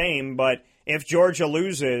the same. But if Georgia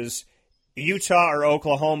loses, Utah or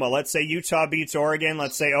Oklahoma, let's say Utah beats Oregon,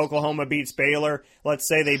 let's say Oklahoma beats Baylor, let's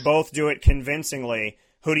say they both do it convincingly,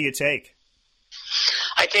 who do you take?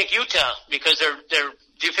 I take Utah because they're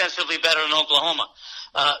defensively better than Oklahoma.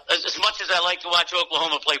 As much as I like to watch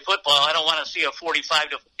Oklahoma play football, I don't want to see a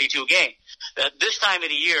 45-42 game. This time of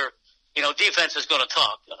the year, defense is going to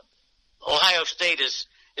talk. Ohio State is,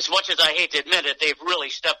 as much as I hate to admit it, they've really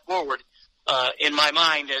stepped forward in my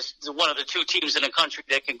mind as one of the 2 teams in the country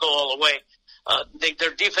that can go all the way.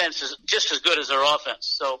 Their defense is just as good as their offense.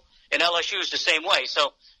 So, and LSU is the same way.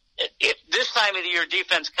 So, this time of the year,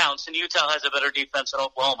 defense counts, and Utah has a better defense than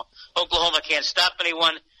Oklahoma. Oklahoma can't stop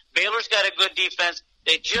anyone. Baylor's got a good defense.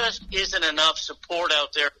 There just isn't enough support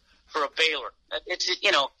out there for a Baylor.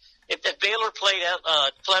 If Baylor played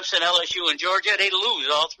Clemson, LSU, and Georgia, they'd lose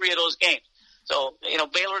all 3 of those games. So,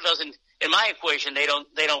 Baylor doesn't, in my equation, they don't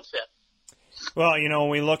fit. Well, when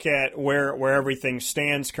we look at where everything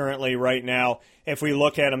stands currently right now, if we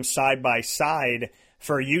look at them side by side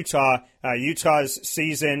for Utah, Utah's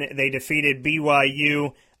season, they defeated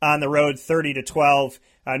BYU on the road 30-12,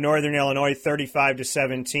 Northern Illinois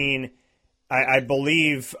 35-17. I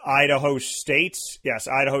believe Idaho State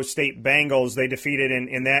Bengals, they defeated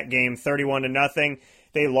in that game 31-0.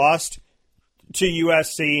 They lost to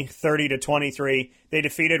USC 30-23. They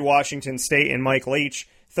defeated Washington State and Mike Leach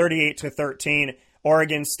 38-13.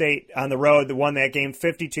 Oregon State on the road won that game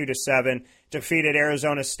 52-7. Defeated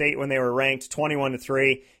Arizona State when they were ranked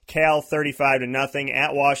 21-3. Cal 35-0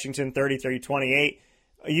 at Washington 33-28.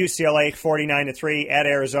 UCLA 49-3 at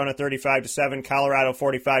Arizona 35-7. Colorado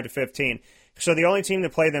 45-15. So the only team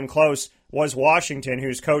that played them close was Washington,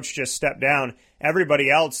 whose coach just stepped down.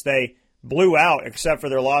 Everybody else they blew out except for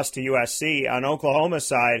their loss to USC. On Oklahoma's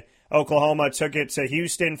side, Oklahoma took it to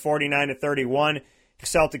Houston 49-31.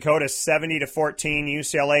 South Dakota 70-14,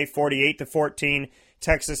 UCLA 48-14,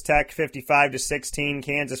 Texas Tech 55-16,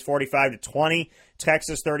 Kansas 45-20,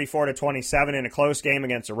 Texas 34-27 in a close game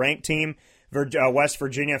against a ranked team. West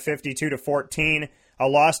Virginia 52-14, a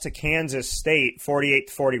loss to Kansas State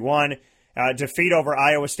 48-41, defeat over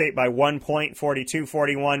Iowa State by 1 point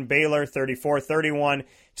 42-41, Baylor 34-31,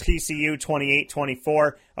 TCU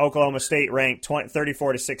 28-24, Oklahoma State ranked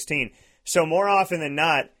 34-16. So more often than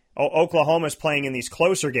not, Oklahoma's playing in these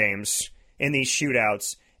closer games, in these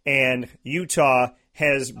shootouts, and Utah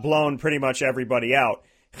has blown pretty much everybody out.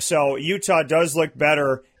 So Utah does look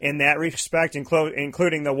better in that respect,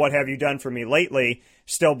 including the what have you done for me lately,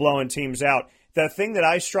 still blowing teams out. The thing that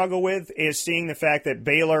I struggle with is seeing the fact that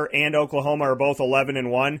Baylor and Oklahoma are both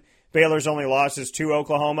 11-1. Baylor's only loss is to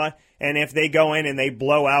Oklahoma, and if they go in and they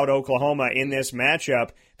blow out Oklahoma in this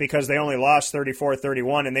matchup because they only lost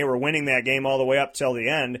 34-31 and they were winning that game all the way up till the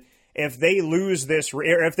end, if they lose this, or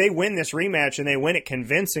if they win this rematch and they win it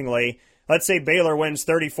convincingly, let's say Baylor wins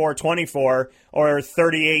 34-24 or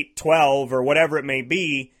 38-12 or whatever it may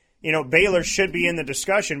be, Baylor should be in the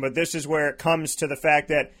discussion, but this is where it comes to the fact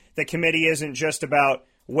that the committee isn't just about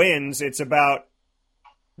wins, it's about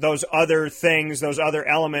those other things, those other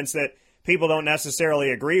elements that people don't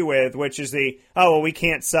necessarily agree with, which is we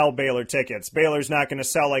can't sell Baylor tickets. Baylor's not going to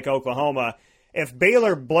sell like Oklahoma. If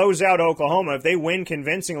Baylor blows out Oklahoma, if they win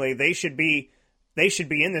convincingly, they should be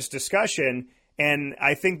in this discussion. And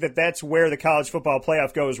I think that that's where the college football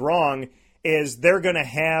playoff goes wrong, is they're going to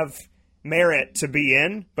have merit to be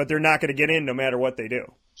in, but they're not going to get in no matter what they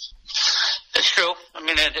do. That's true. I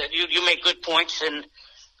mean, you make good points, and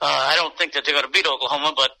I don't think that they're going to beat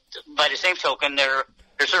Oklahoma, but by the same token, they're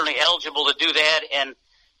certainly eligible to do that, and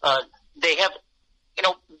they have,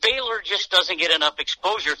 Baylor just doesn't get enough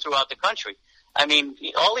exposure throughout the country. I mean,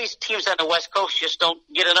 all these teams on the West Coast just don't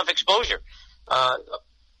get enough exposure.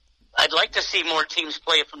 I'd like to see more teams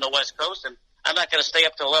play from the West Coast, and I'm not going to stay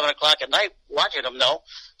up till 11 o'clock at night watching them, no.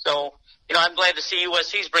 So, I'm glad to see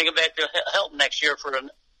USC's bringing back to Helton next year for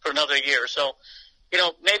another year. So,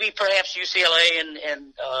 maybe perhaps UCLA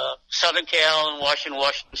and Southern Cal and Washington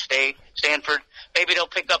State, Stanford, maybe they'll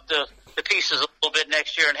pick up the pieces a little bit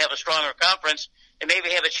next year and have a stronger conference and maybe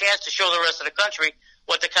have a chance to show the rest of the country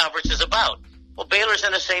what the conference is about. Well, Baylor's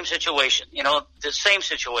in the same situation, the same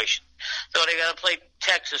situation. So they got to play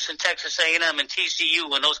Texas and Texas A&M and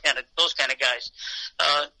TCU and those kind of guys.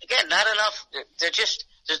 Again, not enough.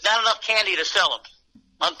 There's not enough candy to sell them,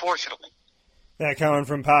 unfortunately. That coming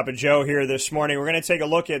from Papa Joe here this morning. We're going to take a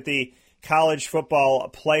look at the college football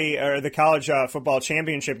the college football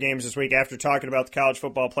championship games this week after talking about the college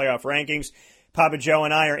football playoff rankings. Papa Joe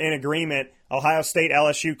and I are in agreement. Ohio State,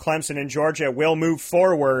 LSU, Clemson, and Georgia will move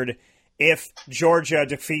forward if Georgia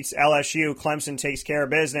defeats LSU. Clemson takes care of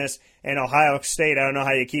business, and Ohio State, I don't know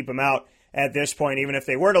how you keep them out at this point. Even if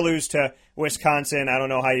they were to lose to Wisconsin, I don't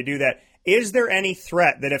know how you do that. Is there any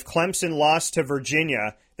threat that if Clemson lost to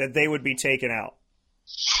Virginia that they would be taken out?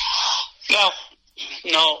 No.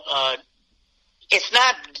 It's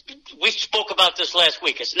not. We spoke about this last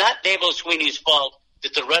week. It's not Dabo Swinney's fault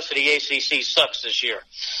that the rest of the ACC sucks this year.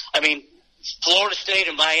 I mean, Florida State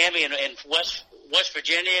and Miami and West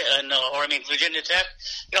Virginia Virginia Tech.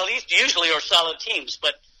 These usually are solid teams,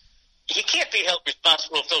 but he can't be held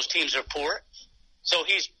responsible if those teams are poor. So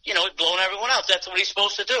he's blowing everyone out. That's what he's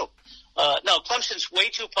supposed to do. No, Clemson's way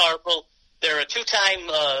too powerful. They're a two-time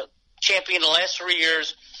champion the last 3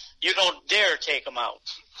 years. You don't dare take them out.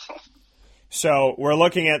 So we're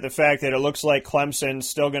looking at the fact that it looks like Clemson's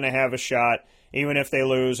still going to have a shot, even if they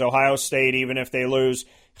lose. Ohio State, even if they lose.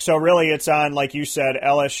 So really it's on, like you said,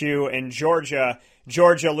 LSU and Georgia.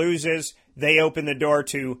 Georgia loses. They open the door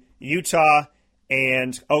to Utah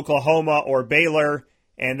and Oklahoma or Baylor,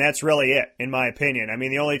 and that's really it, in my opinion. I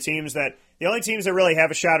mean, the only teams that really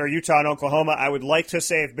have a shot are Utah and Oklahoma. I would like to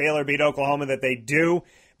say if Baylor beat Oklahoma that they do,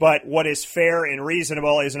 but what is fair and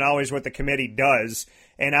reasonable isn't always what the committee does.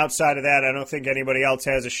 And outside of that, I don't think anybody else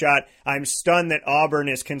has a shot. I'm stunned that Auburn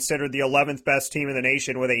is considered the 11th best team in the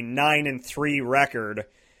nation with a 9-3 record.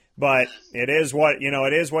 But it is what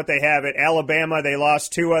they have. At Alabama, they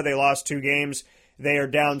lost Tua. They lost 2 games. They are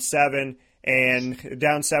down 7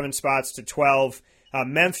 spots to 12.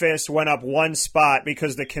 Memphis went up 1 spot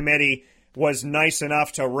because the committee was nice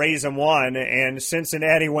enough to raise them 1, and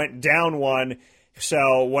Cincinnati went down 1.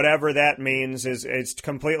 So whatever that means it's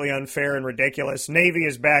completely unfair and ridiculous. Navy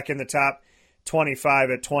is back in the top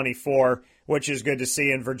 25 at 24, which is good to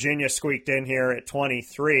see, and Virginia squeaked in here at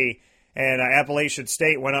 23. And Appalachian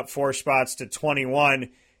State went up 4 spots to 21,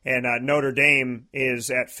 and Notre Dame is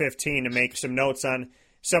at 15 to make some notes on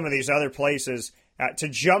some of these other places. To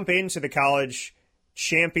jump into the college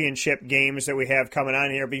championship games that we have coming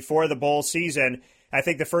on here before the bowl season, I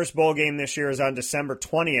think the first bowl game this year is on December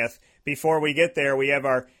 20th. Before we get there, we have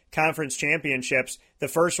our conference championships. The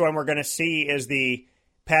first one we're going to see is the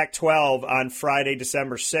Pac-12 on Friday,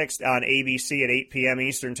 December 6th on ABC at 8 p.m.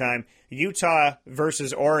 Eastern Time. Utah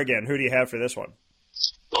versus Oregon. Who do you have for this one?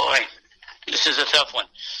 Boy, this is a tough one.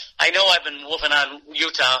 I know I've been wolfing on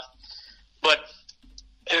Utah, but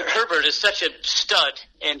Herbert is such a stud,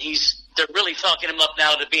 and they're really talking him up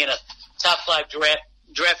now to being a top 5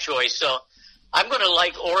 draft choice. So I'm going to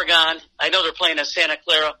like Oregon. I know they're playing in Santa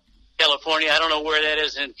Clara, California. I don't know where that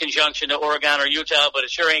is in conjunction to Oregon or Utah, but it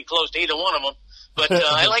sure ain't close to either one of them. But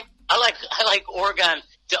I like Oregon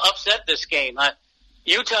to upset this game.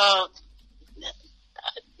 Utah,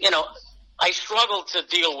 I struggle to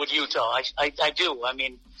deal with Utah. I do. I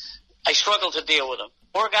mean, I struggle to deal with them.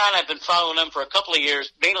 Oregon, I've been following them for a couple of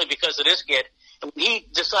years, mainly because of this kid. And when he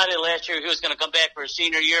decided last year he was going to come back for his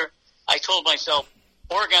senior year, I told myself,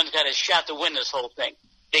 Oregon's got a shot to win this whole thing.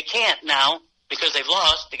 They can't now because they've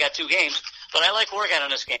lost. They got 2 games. But I like Oregon in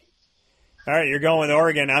this game. All right, you're going with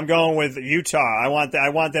Oregon. I'm going with Utah. I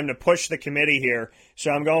want them to push the committee here.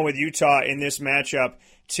 So I'm going with Utah in this matchup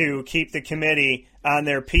to keep the committee on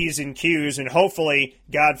their P's and Q's and hopefully,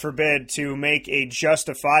 God forbid, to make a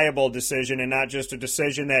justifiable decision and not just a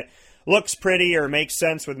decision that looks pretty or makes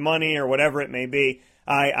sense with money or whatever it may be.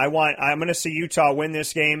 I'm going to see Utah win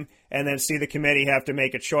this game and then see the committee have to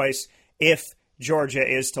make a choice if Georgia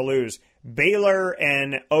is to lose. Baylor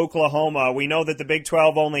and Oklahoma. We know that the Big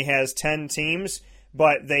 12 only has 10 teams,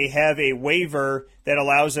 but they have a waiver that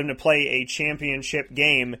allows them to play a championship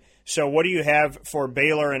game. So what do you have for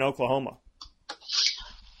Baylor and Oklahoma?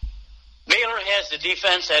 Baylor has the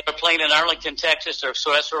defense that are playing in Arlington, Texas,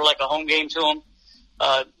 so that's sort of like a home game to them.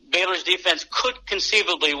 Baylor's defense could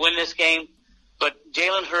conceivably win this game, but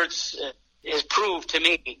Jalen Hurts has proved to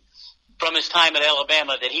me from his time at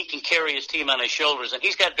Alabama that he can carry his team on his shoulders, and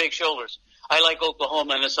he's got big shoulders. I like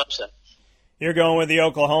Oklahoma in this upset. You're going with the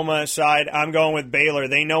Oklahoma side. I'm going with Baylor.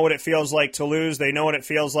 They know what it feels like to lose. They know what it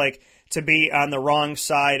feels like to be on the wrong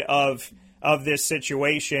side of this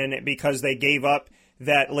situation because they gave up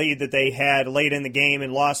that lead that they had late in the game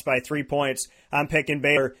and lost by 3 points. I'm picking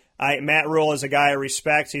Baylor. Matt Rule is a guy I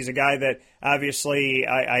respect. He's a guy that obviously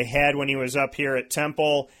I had when he was up here at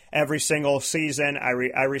Temple every single season.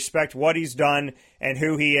 I respect what he's done and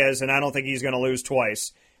who he is, and I don't think he's going to lose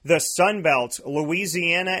twice. The Sun Belt,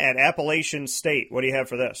 Louisiana at Appalachian State. What do you have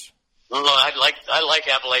for this? Well, I like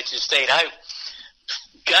Appalachian State.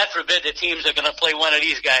 God forbid the teams are going to play one of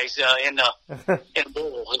these guys in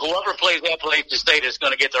bowl. Whoever plays Appalachian State is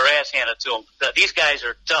going to get their ass handed to them. These guys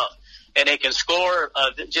are tough, and they can score.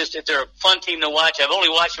 They're a fun team to watch. I've only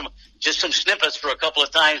watched them just some snippets for a couple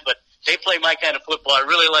of times, but they play my kind of football. I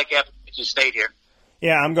really like Appalachian State here.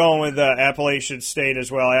 Yeah, I'm going with Appalachian State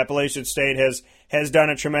as well. Appalachian State has done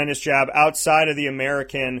a tremendous job. Outside of the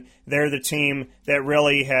American, they're the team that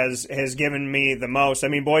really has given me the most. I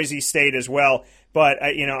mean, Boise State as well. But,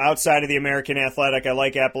 outside of the American Athletic, I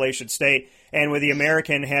like Appalachian State. And with the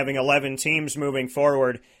American having 11 teams moving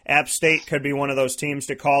forward, App State could be one of those teams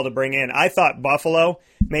to call to bring in. I thought Buffalo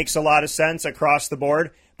makes a lot of sense across the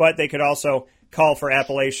board, but they could also call for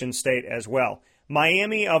Appalachian State as well.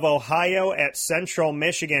 Miami of Ohio at Central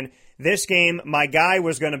Michigan. This game, my guy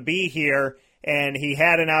was going to be here, and he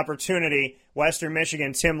had an opportunity. Western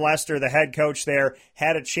Michigan, Tim Lester, the head coach there,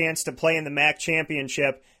 had a chance to play in the MAC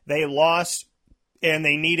championship. They lost, and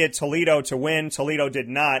they needed Toledo to win. Toledo did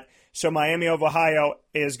not. So Miami of Ohio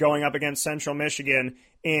is going up against Central Michigan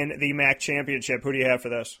in the MAC championship. Who do you have for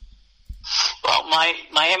this? Well,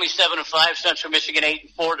 Miami 7-5, Central Michigan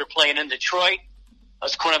 8-4. They're playing in Detroit.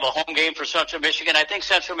 That's kind of a home game for Central Michigan. I think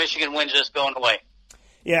Central Michigan wins this going away.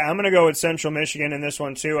 Yeah, I'm going to go with Central Michigan in this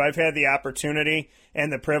one, too. I've had the opportunity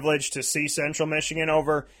and the privilege to see Central Michigan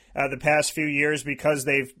over the past few years because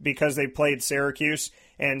they've played Syracuse.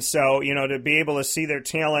 And so, to be able to see their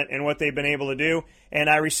talent and what they've been able to do, and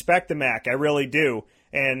I respect the MAC, I really do.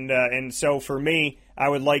 And so for me,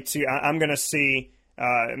 I'm going to see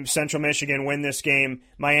Central Michigan win this game.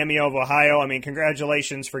 Miami of Ohio,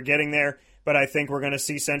 congratulations for getting there. But I think we're going to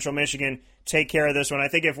see Central Michigan take care of this one. I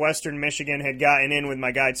think if Western Michigan had gotten in with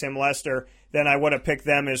my guy Tim Lester, then I would have picked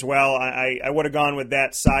them as well. I would have gone with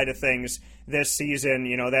that side of things this season,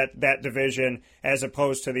 that division as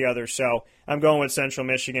opposed to the other. So I'm going with Central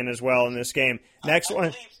Michigan as well in this game. Next one.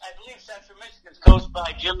 I believe Central Michigan's coached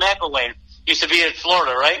by Jim McElwain. Used to be in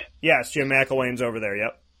Florida, right? Yes, Jim McElwain's over there,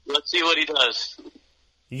 yep. Let's see what he does.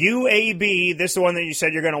 UAB, this is the one that you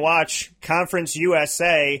said you're going to watch, Conference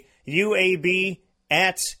USA. UAB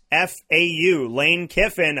at FAU. Lane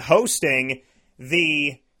Kiffin hosting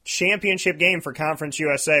the championship game for Conference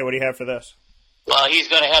USA. What do you have for this? Well, he's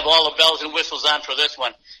going to have all the bells and whistles on for this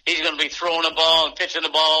one. He's going to be throwing the ball and pitching the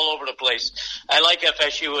ball all over the place. I like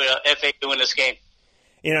FAU in this game.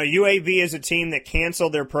 UAB is a team that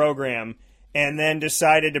canceled their program and then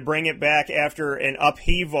decided to bring it back after an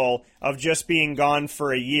upheaval of just being gone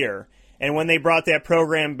for a year. And when they brought that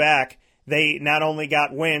program back, they not only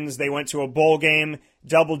got wins, they went to a bowl game,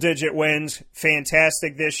 double-digit wins,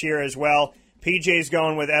 fantastic this year as well. PJ's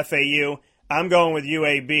going with FAU. I'm going with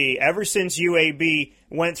UAB. Ever since UAB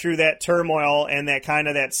went through that turmoil and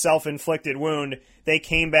that self-inflicted wound, they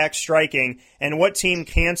came back striking. And what team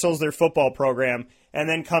cancels their football program and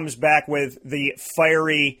then comes back with the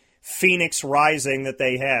fiery Phoenix Rising that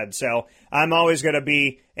they had? So I'm always going to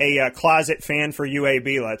be a closet fan for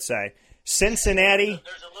UAB, let's say. Cincinnati.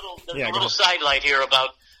 There's a little sidelight here about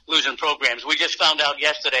losing programs. We just found out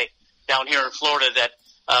yesterday down here in Florida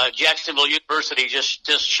that Jacksonville University just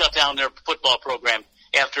shut down their football program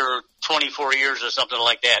after 24 years or something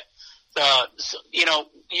like that.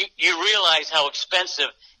 You realize how expensive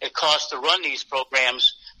it costs to run these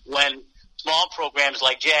programs when small programs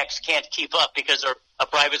like Jax can't keep up because they're a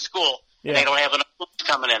private school and they don't have enough funds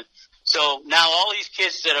coming in. So now all these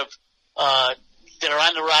kids that are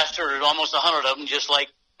on the roster, there's almost 100 of them, just like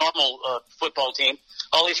normal football team.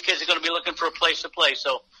 All these kids are going to be looking for a place to play.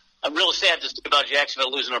 So I'm real sad to see about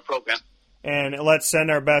Jacksonville losing their program. And let's send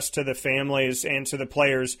our best to the families and to the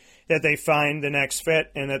players that they find the next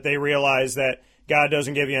fit and that they realize that God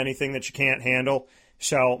doesn't give you anything that you can't handle.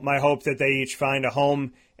 So my hope that they each find a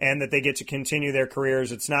home and that they get to continue their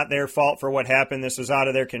careers. It's not their fault for what happened. This is out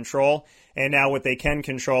of their control. And now what they can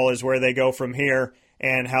control is where they go from here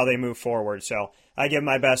and how they move forward. So I give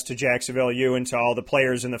my best to Jacksonville U and to all the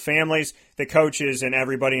players and the families, the coaches, and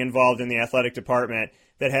everybody involved in the athletic department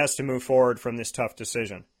that has to move forward from this tough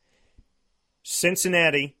decision.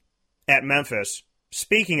 Cincinnati at Memphis.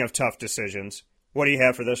 Speaking of tough decisions, what do you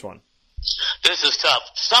have for this one? This is tough.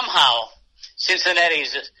 Somehow, Cincinnati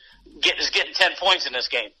is getting 10 points in this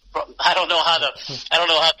game. I don't know how the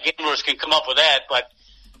gamblers can come up with that, but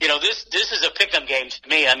this is a pick'em game to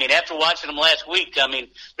me. I mean, after watching them last week,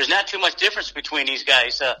 there's not too much difference between these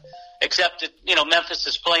guys, except that Memphis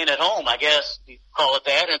is playing at home. I guess you call it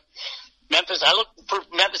that. And Memphis, I look for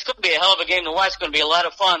Memphis. It's going to be a hell of a game to watch. It's going to be a lot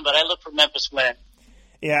of fun, but I look for Memphis winning.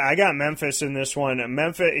 Yeah, I got Memphis in this one.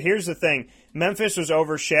 Here's the thing. Memphis was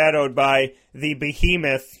overshadowed by the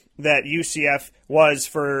behemoth that UCF was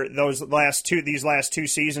for these last two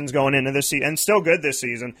seasons going into this season, and still good this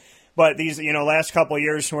season. But these, last couple of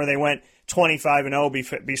years where they went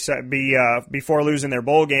 25-0 before losing their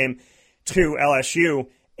bowl game to LSU.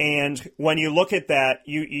 And when you look at that,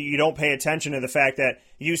 you don't pay attention to the fact that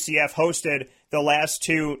UCF hosted the last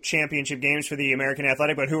two championship games for the American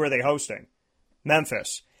Athletic, but who are they hosting?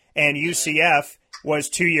 Memphis. And UCF was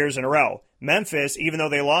 2 years in a row. Memphis, even though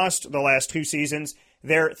they lost the last two seasons,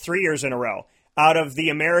 they're 3 years in a row. Out of the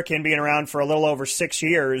American being around for a little over 6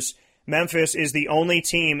 years, Memphis is the only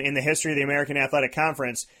team in the history of the American Athletic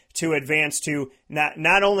Conference to advance to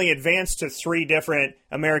not only advance to three different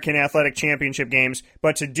American Athletic Championship games,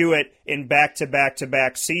 but to do it in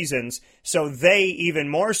back-to-back-to-back seasons. So they, even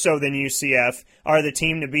more so than UCF, are the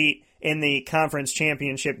team to beat in the conference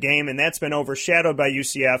championship game, and that's been overshadowed by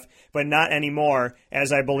UCF, but not anymore,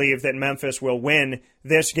 as I believe that Memphis will win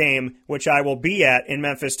this game, which I will be at in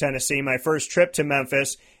Memphis, Tennessee, my first trip to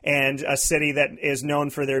Memphis, and a city that is known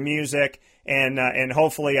for their music, and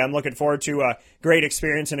hopefully I'm looking forward to a great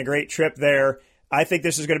experience and a great trip there. I think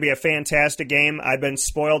this is going to be a fantastic game. I've been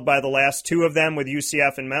spoiled by the last two of them with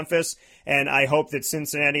UCF and Memphis, and I hope that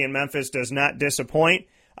Cincinnati and Memphis does not disappoint.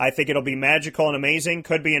 I think it'll be magical and amazing.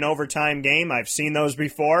 Could be an overtime game. I've seen those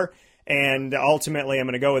before. And ultimately, I'm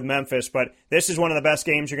going to go with Memphis. But this is one of the best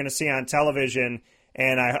games you're going to see on television.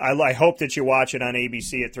 And I hope that you watch it on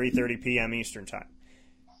ABC at 3:30 p.m. Eastern Time.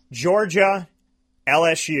 Georgia,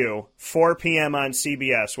 LSU, 4 p.m. on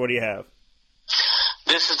CBS. What do you have?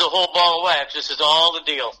 This is the whole ball of wax. This is all the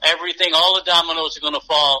deal. Everything, all the dominoes are going to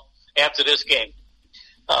fall after this game.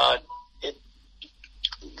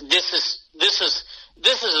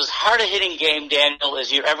 This is as hard-a-hitting game, Daniel,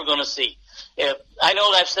 as you're ever going to see. I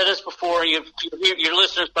know I've said this before. Your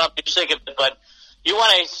listeners probably sick of it, but you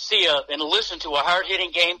want to see and listen to a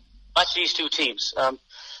hard-hitting game, watch these two teams.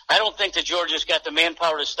 I don't think that Georgia's got the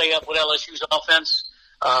manpower to stay up with LSU's offense.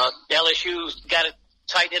 LSU's got to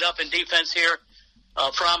tighten it up in defense here.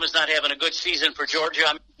 Fromm is not having a good season for Georgia.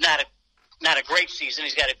 Not a great season.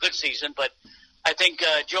 He's got a good season, but I think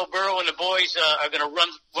Joe Burrow and the boys are going to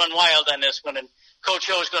run wild on this one, and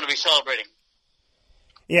Coach O is going to be celebrating.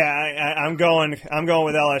 Yeah, I'm going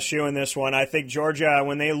with LSU in this one. I think Georgia,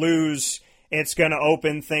 when they lose, it's going to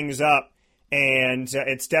open things up, and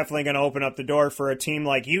it's definitely going to open up the door for a team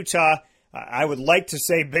like Utah. I would like to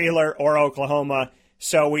say Baylor or Oklahoma,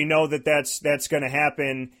 so we know that that's going to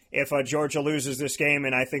happen if Georgia loses this game,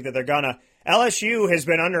 and I think that they're going to. LSU has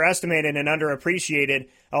been underestimated and underappreciated.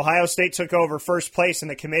 Ohio State took over first place in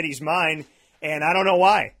the committee's mind, and I don't know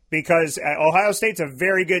why, because Ohio State's a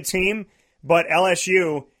very good team, but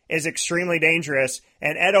LSU is extremely dangerous.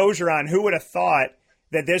 And Ed Orgeron, who would have thought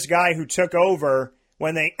that this guy who took over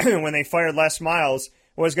when they fired Les Miles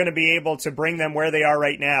was going to be able to bring them where they are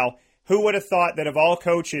right now? Who would have thought that of all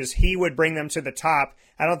coaches, he would bring them to the top?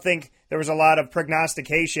 I don't think there was a lot of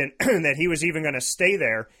prognostication that he was even going to stay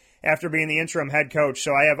there after being the interim head coach.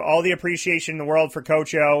 So I have all the appreciation in the world for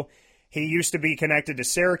Coach O. He used to be connected to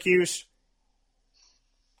Syracuse,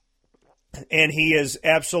 and he has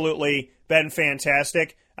absolutely been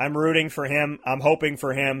fantastic. I'm rooting for him. I'm hoping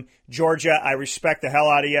for him. Georgia, I respect the hell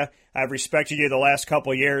out of you. I've respected you the last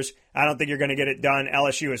couple of years. I don't think you're going to get it done.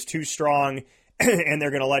 LSU is too strong, and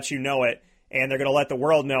they're going to let you know it, and they're going to let the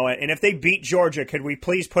world know it. And if they beat Georgia, could we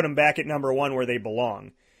please put them back at number one where they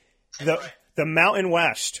belong? The Mountain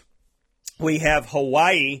West, we have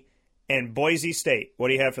Hawaii and Boise State. What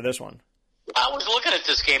do you have for this one? I was looking at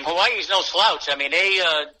this game. Hawaii's no slouch. I mean,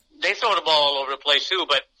 they throw the ball all over the place too,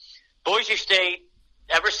 but Boise State,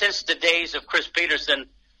 ever since the days of Chris Peterson,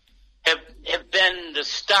 have been the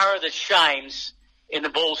star that shines in the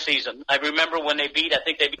bowl season. I remember when I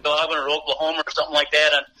think they beat Auburn or Oklahoma or something like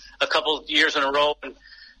that on a couple of years in a row, and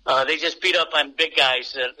they just beat up on big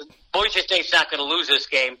guys. Boise State's not going to lose this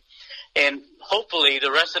game, and hopefully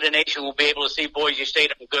the rest of the nation will be able to see Boise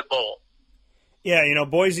State in a good bowl. Yeah,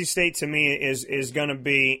 Boise State to me is going to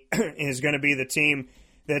be the team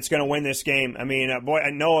that's going to win this game. I mean,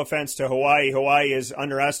 no offense to Hawaii. Hawaii is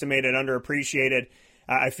underestimated, underappreciated.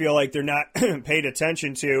 I feel like they're not paid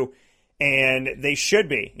attention to, and they should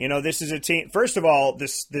be. This is a team. First of all, the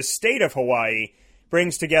state of Hawaii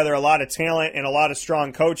brings together a lot of talent and a lot of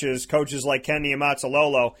strong coaches like Ken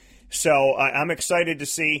Niumatalolo. So I'm excited to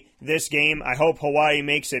see this game. I hope Hawaii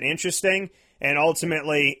makes it interesting, and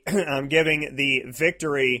ultimately I'm giving the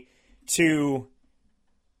victory to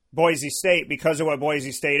Boise State because of what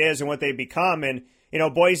Boise State is and what they've become. And,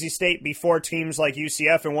 Boise State, before teams like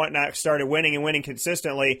UCF and whatnot started winning and winning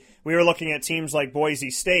consistently, we were looking at teams like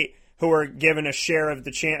Boise State who were given a share of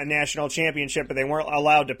the national championship, but they weren't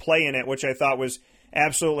allowed to play in it, which I thought was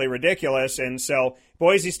absolutely ridiculous. And so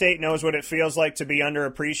Boise State knows what it feels like to be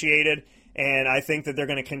underappreciated, and I think that they're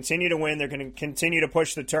going to continue to win. They're going to continue to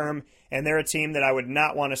push the term, and they're a team that I would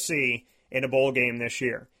not want to see in a bowl game this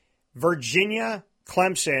year. Virginia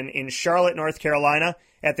Clemson in Charlotte, North Carolina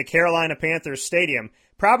at the Carolina Panthers Stadium.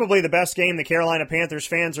 Probably the best game the Carolina Panthers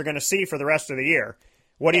fans are going to see for the rest of the year.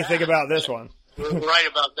 What do you think about this one? We're right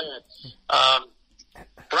about that.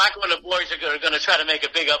 Bronco and the boys are going to try to make a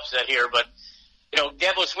big upset here, but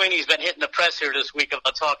Dabo Swinney's been hitting the press here this week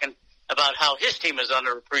about talking about how his team is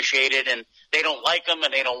underappreciated and they don't like him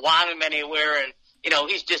and they don't want him anywhere, and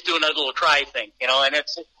he's just doing a little cry thing, and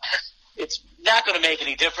it's not going to make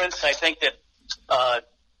any difference. I think that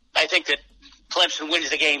Clemson wins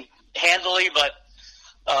the game handily, but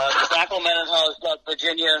the Bronco Mendenhall has got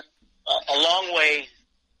Virginia a long way,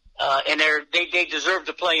 and they deserve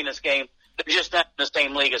to play in this game. They're just not in the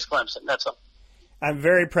same league as Clemson. That's all. I'm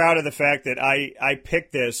very proud of the fact that I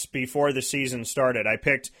picked this before the season started. I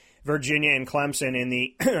picked Virginia and Clemson in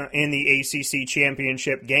the ACC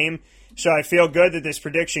championship game, so I feel good that this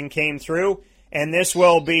prediction came through, and this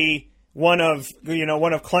will be one of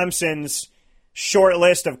Clemson's short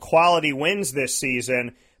list of quality wins this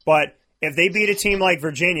season. But if they beat a team like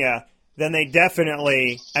Virginia, then they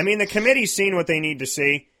definitely, the committee's seen what they need to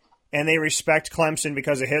see, and they respect Clemson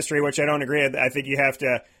because of history, which I don't agree. I think you have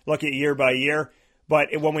to look at year by year. But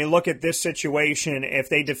when we look at this situation, if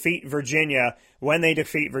they defeat Virginia,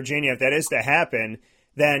 if that is to happen,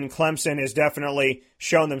 then Clemson has definitely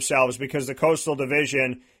shown themselves because the Coastal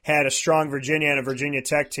Division had a strong Virginia and a Virginia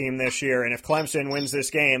Tech team this year. And if Clemson wins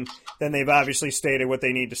this game, then they've obviously stated what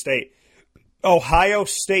they need to state. Ohio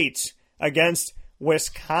State against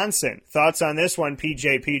Wisconsin. Thoughts on this one,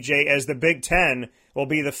 PJ, as the Big Ten will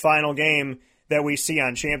be the final game that we see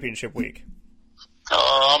on championship week?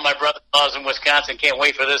 Oh, my brother-in-law's in Wisconsin. Can't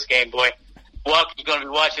wait for this game, boy. Walker's going to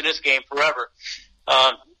be watching this game forever.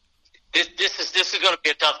 This is going to be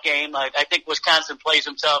a tough game. I think Wisconsin plays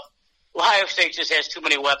them tough. Ohio State just has too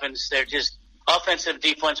many weapons. They're just offensive,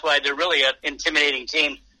 defense-wise. They're really an intimidating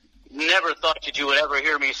team. Never thought that you would ever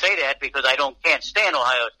hear me say that because I can't stand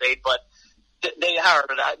Ohio State, but they are.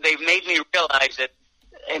 They've made me realize that,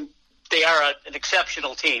 and they are an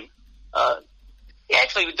exceptional team.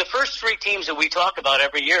 Actually, the first three teams that we talk about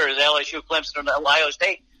every year is LSU, Clemson, and Ohio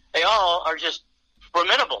State. They all are just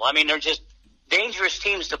formidable. They're just dangerous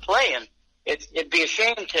teams to play, and it'd be a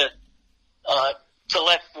shame to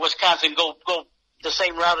let Wisconsin go the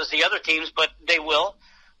same route as the other teams, but they will.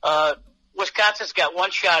 Wisconsin's got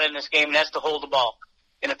one shot in this game, and that's to hold the ball.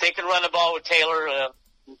 And if they can run the ball with Taylor,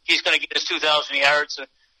 he's going to get his 2,000 yards.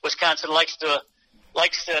 Wisconsin likes to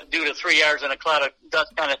do the 3 yards in a cloud of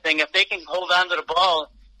dust kind of thing. If they can hold on to the ball,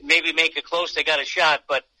 maybe make it close, they got a shot.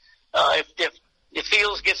 But if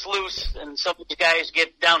Fields gets loose and some of the guys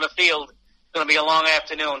get down the field, it's going to be a long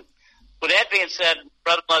afternoon. With that being said,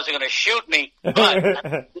 brother-in-laws are going to shoot me, but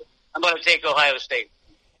I'm going to take Ohio State.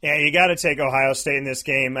 Yeah, you got to take Ohio State in this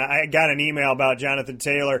game. I got an email about Jonathan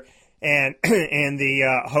Taylor and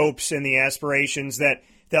the hopes and the aspirations that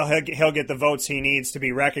he'll get the votes he needs to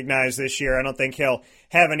be recognized this year. I don't think he'll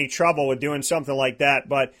have any trouble with doing something like that.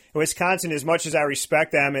 But Wisconsin, as much as I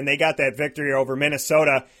respect them, and they got that victory over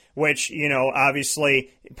Minnesota, which,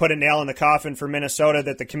 obviously put a nail in the coffin for Minnesota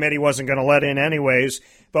that the committee wasn't going to let in anyways.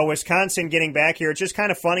 But Wisconsin getting back here, it's just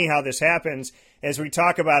kind of funny how this happens as we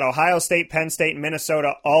talk about Ohio State, Penn State, and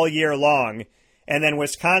Minnesota all year long. And then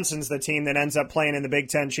Wisconsin's the team that ends up playing in the Big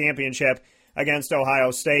Ten championship against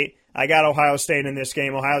Ohio State. I got Ohio State in this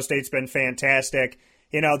game. Ohio State's been fantastic.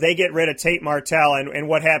 They get rid of Tate Martell, and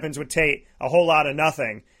what happens with Tate? A whole lot of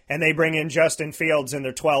nothing. and they bring in Justin Fields and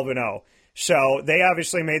they're 12-0. So they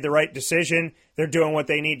obviously made the right decision. They're doing what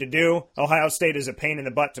they need to do. Ohio State is a pain in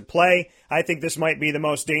the butt to play. I think this might be the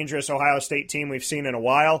most dangerous Ohio State team we've seen in a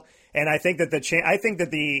while, and I think that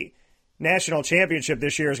the national championship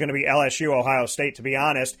this year is going to be LSU Ohio State, to be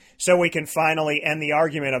honest, so we can finally end the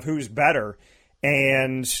argument of who's better.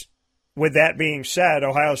 And with that being said,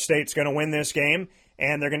 Ohio State's going to win this game,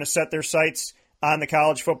 and they're going to set their sights on the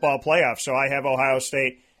college football playoff. So I have Ohio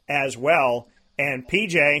State as well. And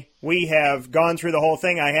PJ, we have gone through the whole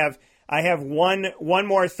thing. I have one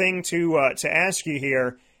more thing to ask you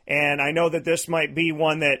here, and I know that this might be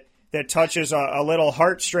one that touches a little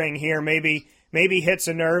heartstring here, maybe hits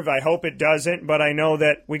a nerve. I hope it doesn't, but I know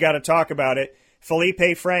that we got to talk about it.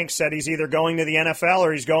 Felipe Franks said he's either going to the NFL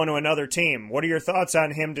or he's going to another team. What are your thoughts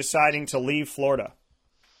on him deciding to leave Florida?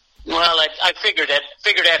 Well, I figured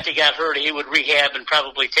after he got hurt, he would rehab and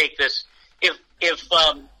probably take this. If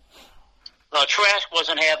Trask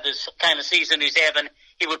wasn't have this kind of season he's having,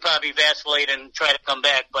 he would probably vacillate and try to come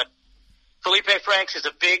back. But Felipe Franks is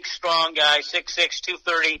a big, strong guy, 6'6",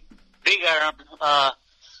 230, big arm.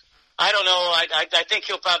 I don't know. I think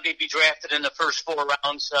he'll probably be drafted in the first 4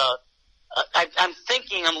 rounds.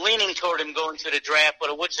 I'm leaning toward him going to the draft, but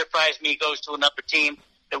it would surprise me he goes to another team.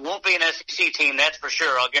 It won't be an SEC team, that's for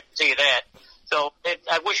sure. I'll guarantee you that. So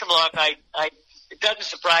I wish him luck. It doesn't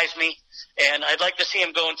surprise me, and I'd like to see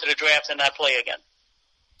him go into the draft and not play again.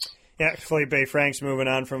 Yeah, Felipe Franks moving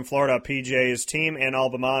on from Florida, PJ's team, and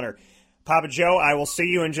Alma Mater. Papa Joe, I will see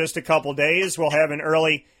you in just a couple days. We'll have an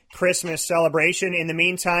early Christmas celebration. In the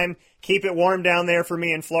meantime, keep it warm down there for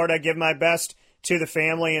me in Florida. Give my best to the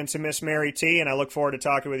family and to Miss Mary T, and I look forward to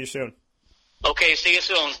talking with you soon. Okay, see you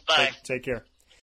soon. Bye. Take care.